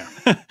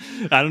 Yeah.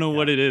 I don't know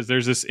what it is.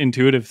 There's this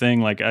intuitive thing.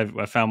 Like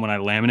I found when I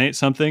laminate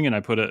something and I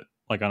put it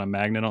like on a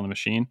magnet on the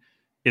machine,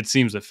 it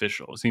seems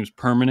official. It seems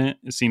permanent.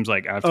 It seems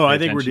like I have to I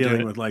think we're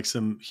dealing with like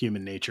some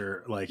human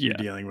nature. Like you're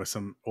dealing with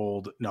some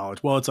old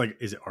knowledge. Well, it's like,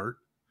 is it art?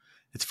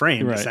 It's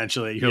framed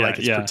essentially. You're like,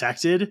 it's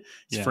protected.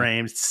 It's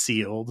framed. It's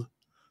sealed.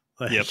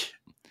 Yep.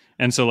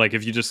 And so like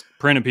if you just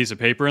print a piece of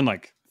paper and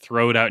like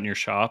throw it out in your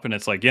shop, and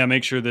it's like,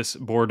 make sure this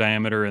bore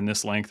diameter and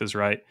this length is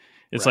right.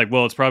 It's like,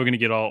 well, it's probably going to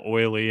get all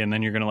oily, and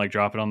then you're going to like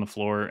drop it on the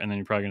floor, and then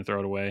you're probably going to throw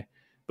it away.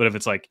 But if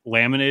it's like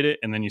laminate it,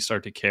 and then you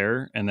start to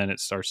care, and then it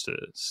starts to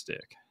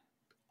stick.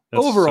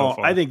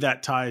 Overall, I think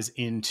that ties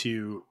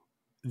into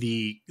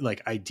the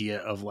like idea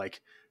of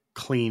like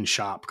clean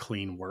shop,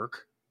 clean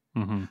work.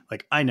 Mm-hmm.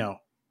 Like I know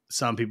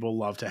some people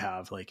love to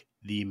have like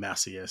the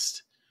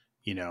messiest,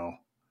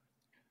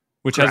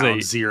 which has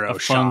a zero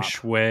feng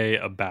shui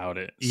about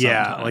it.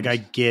 Yeah. Sometimes. Like I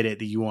get it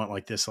that you want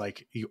like this,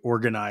 like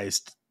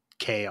organized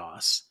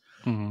chaos,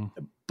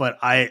 but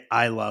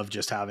I love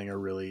just having a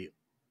really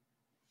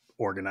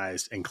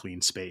organized and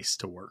clean space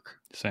to work.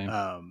 Same.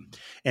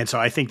 And so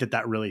I think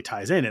that really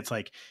ties in. It's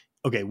like,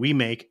 okay, we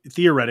make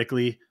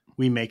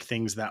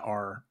things that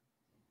are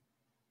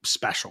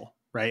special,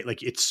 right?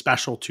 Like it's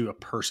special to a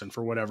person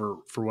for whatever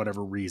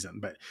reason,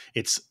 but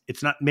it's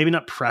not, maybe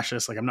not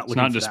precious. Like I'm not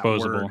looking for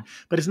disposable. that word,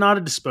 but it's not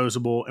a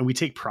disposable, and we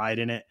take pride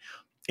in it.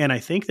 And I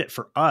think that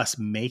for us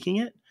making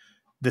it,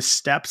 the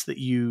steps that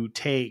you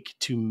take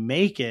to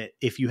make it,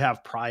 if you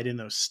have pride in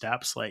those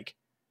steps, like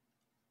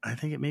I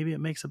think it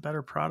makes a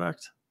better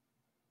product.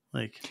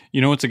 Like,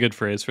 what's a good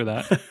phrase for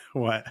that?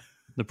 What?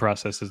 The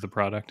process is the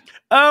product.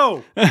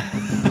 Oh,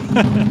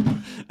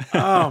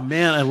 oh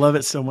man, I love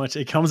it so much.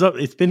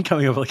 It's been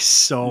coming up like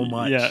so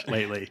much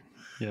lately.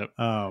 Yep.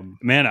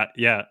 Man,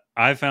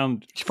 I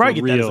found you should probably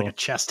get that as like a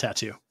chest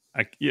tattoo.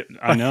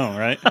 I know,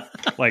 right?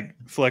 Like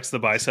flex the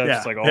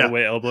biceps, like all the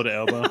way elbow to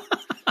elbow.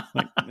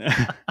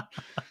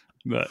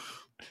 But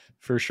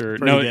for sure,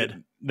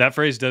 that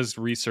phrase does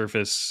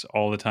resurface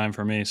all the time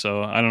for me.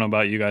 So I don't know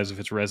about you guys if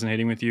it's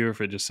resonating with you, or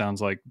if it just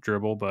sounds like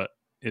dribble, but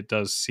it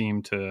does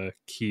seem to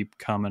keep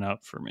coming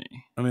up for me.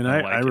 I mean,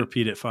 I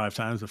repeat it 5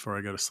 times before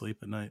I go to sleep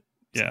at night.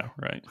 So. Yeah,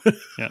 right.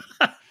 Yeah.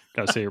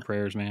 Gotta say your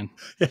prayers, man.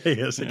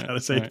 Yes, I gotta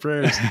say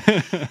prayers.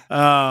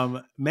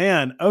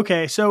 Man,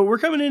 okay. So we're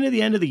coming into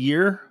the end of the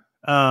year.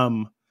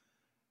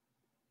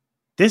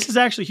 This is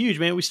actually huge,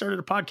 man. We started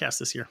a podcast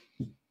this year.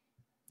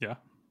 Yeah.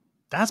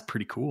 That's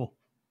pretty cool.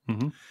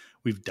 Mm-hmm.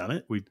 We've done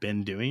it. We've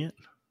been doing it.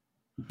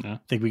 Yeah. I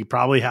think we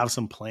probably have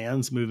some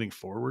plans moving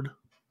forward.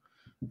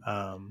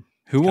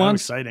 Who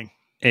wants exciting?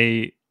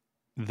 The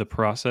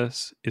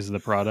process is the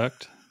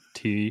product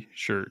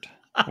t-shirt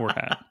or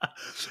hat?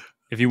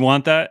 If you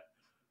want that,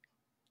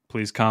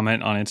 please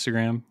comment on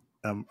Instagram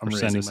or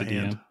send us a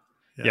DM.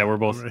 Yeah, we're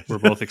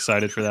both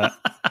excited for that.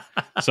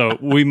 So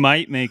we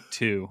might make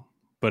 2,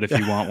 but if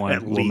you want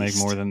one, we'll make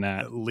more than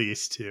that. At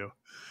least 2.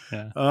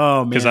 Yeah.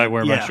 Oh man. Because I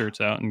wear my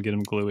shirts out and get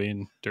them gluey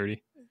and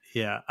dirty.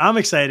 Yeah. I'm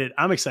excited.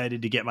 I'm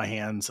excited to get my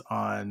hands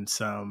on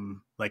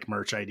some like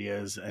merch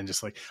ideas, and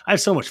just like, I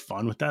have so much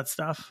fun with that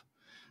stuff.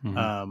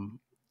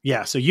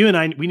 Mm-hmm. So you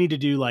and we need to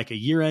do like a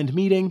year-end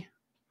meeting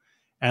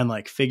and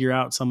like figure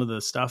out some of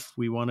the stuff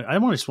we want to. I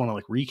just want to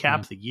like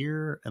recap the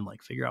year and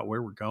like figure out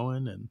where we're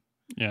going and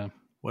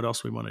what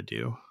else we want to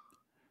do.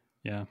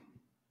 Yeah.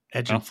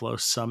 Edge and Flow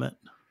Summit,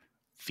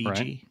 Fiji.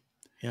 Right.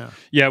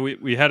 Yeah.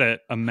 We had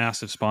a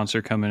massive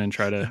sponsor come in and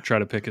try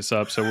to pick us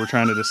up. So we're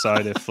trying to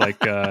decide if like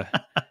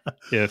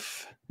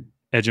if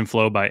Edge and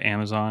Flow by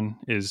Amazon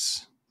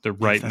is the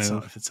right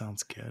move. If it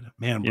sounds good,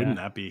 man, wouldn't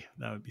that be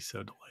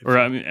so delightful?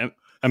 Or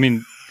I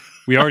mean,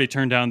 we already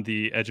turned down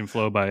the Edge and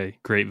Flow by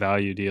Great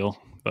Value deal,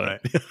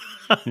 but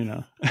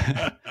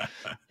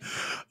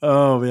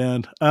Oh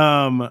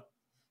man,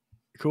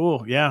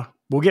 cool. Yeah,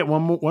 we'll get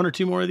one or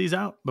 2 more of these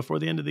out before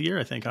the end of the year,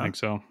 I think. I think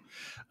so.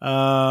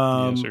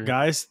 Yes,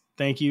 guys,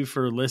 thank you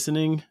for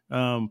listening.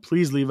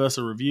 Please leave us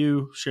a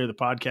review, share the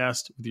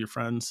podcast with your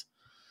friends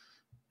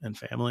and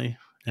family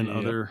and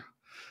other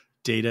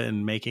data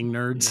and making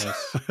nerds.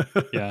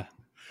 Yes. Yeah.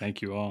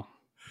 Thank you all.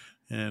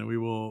 And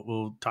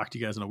we'll talk to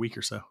you guys in a week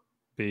or so.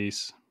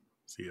 Peace.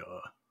 See ya.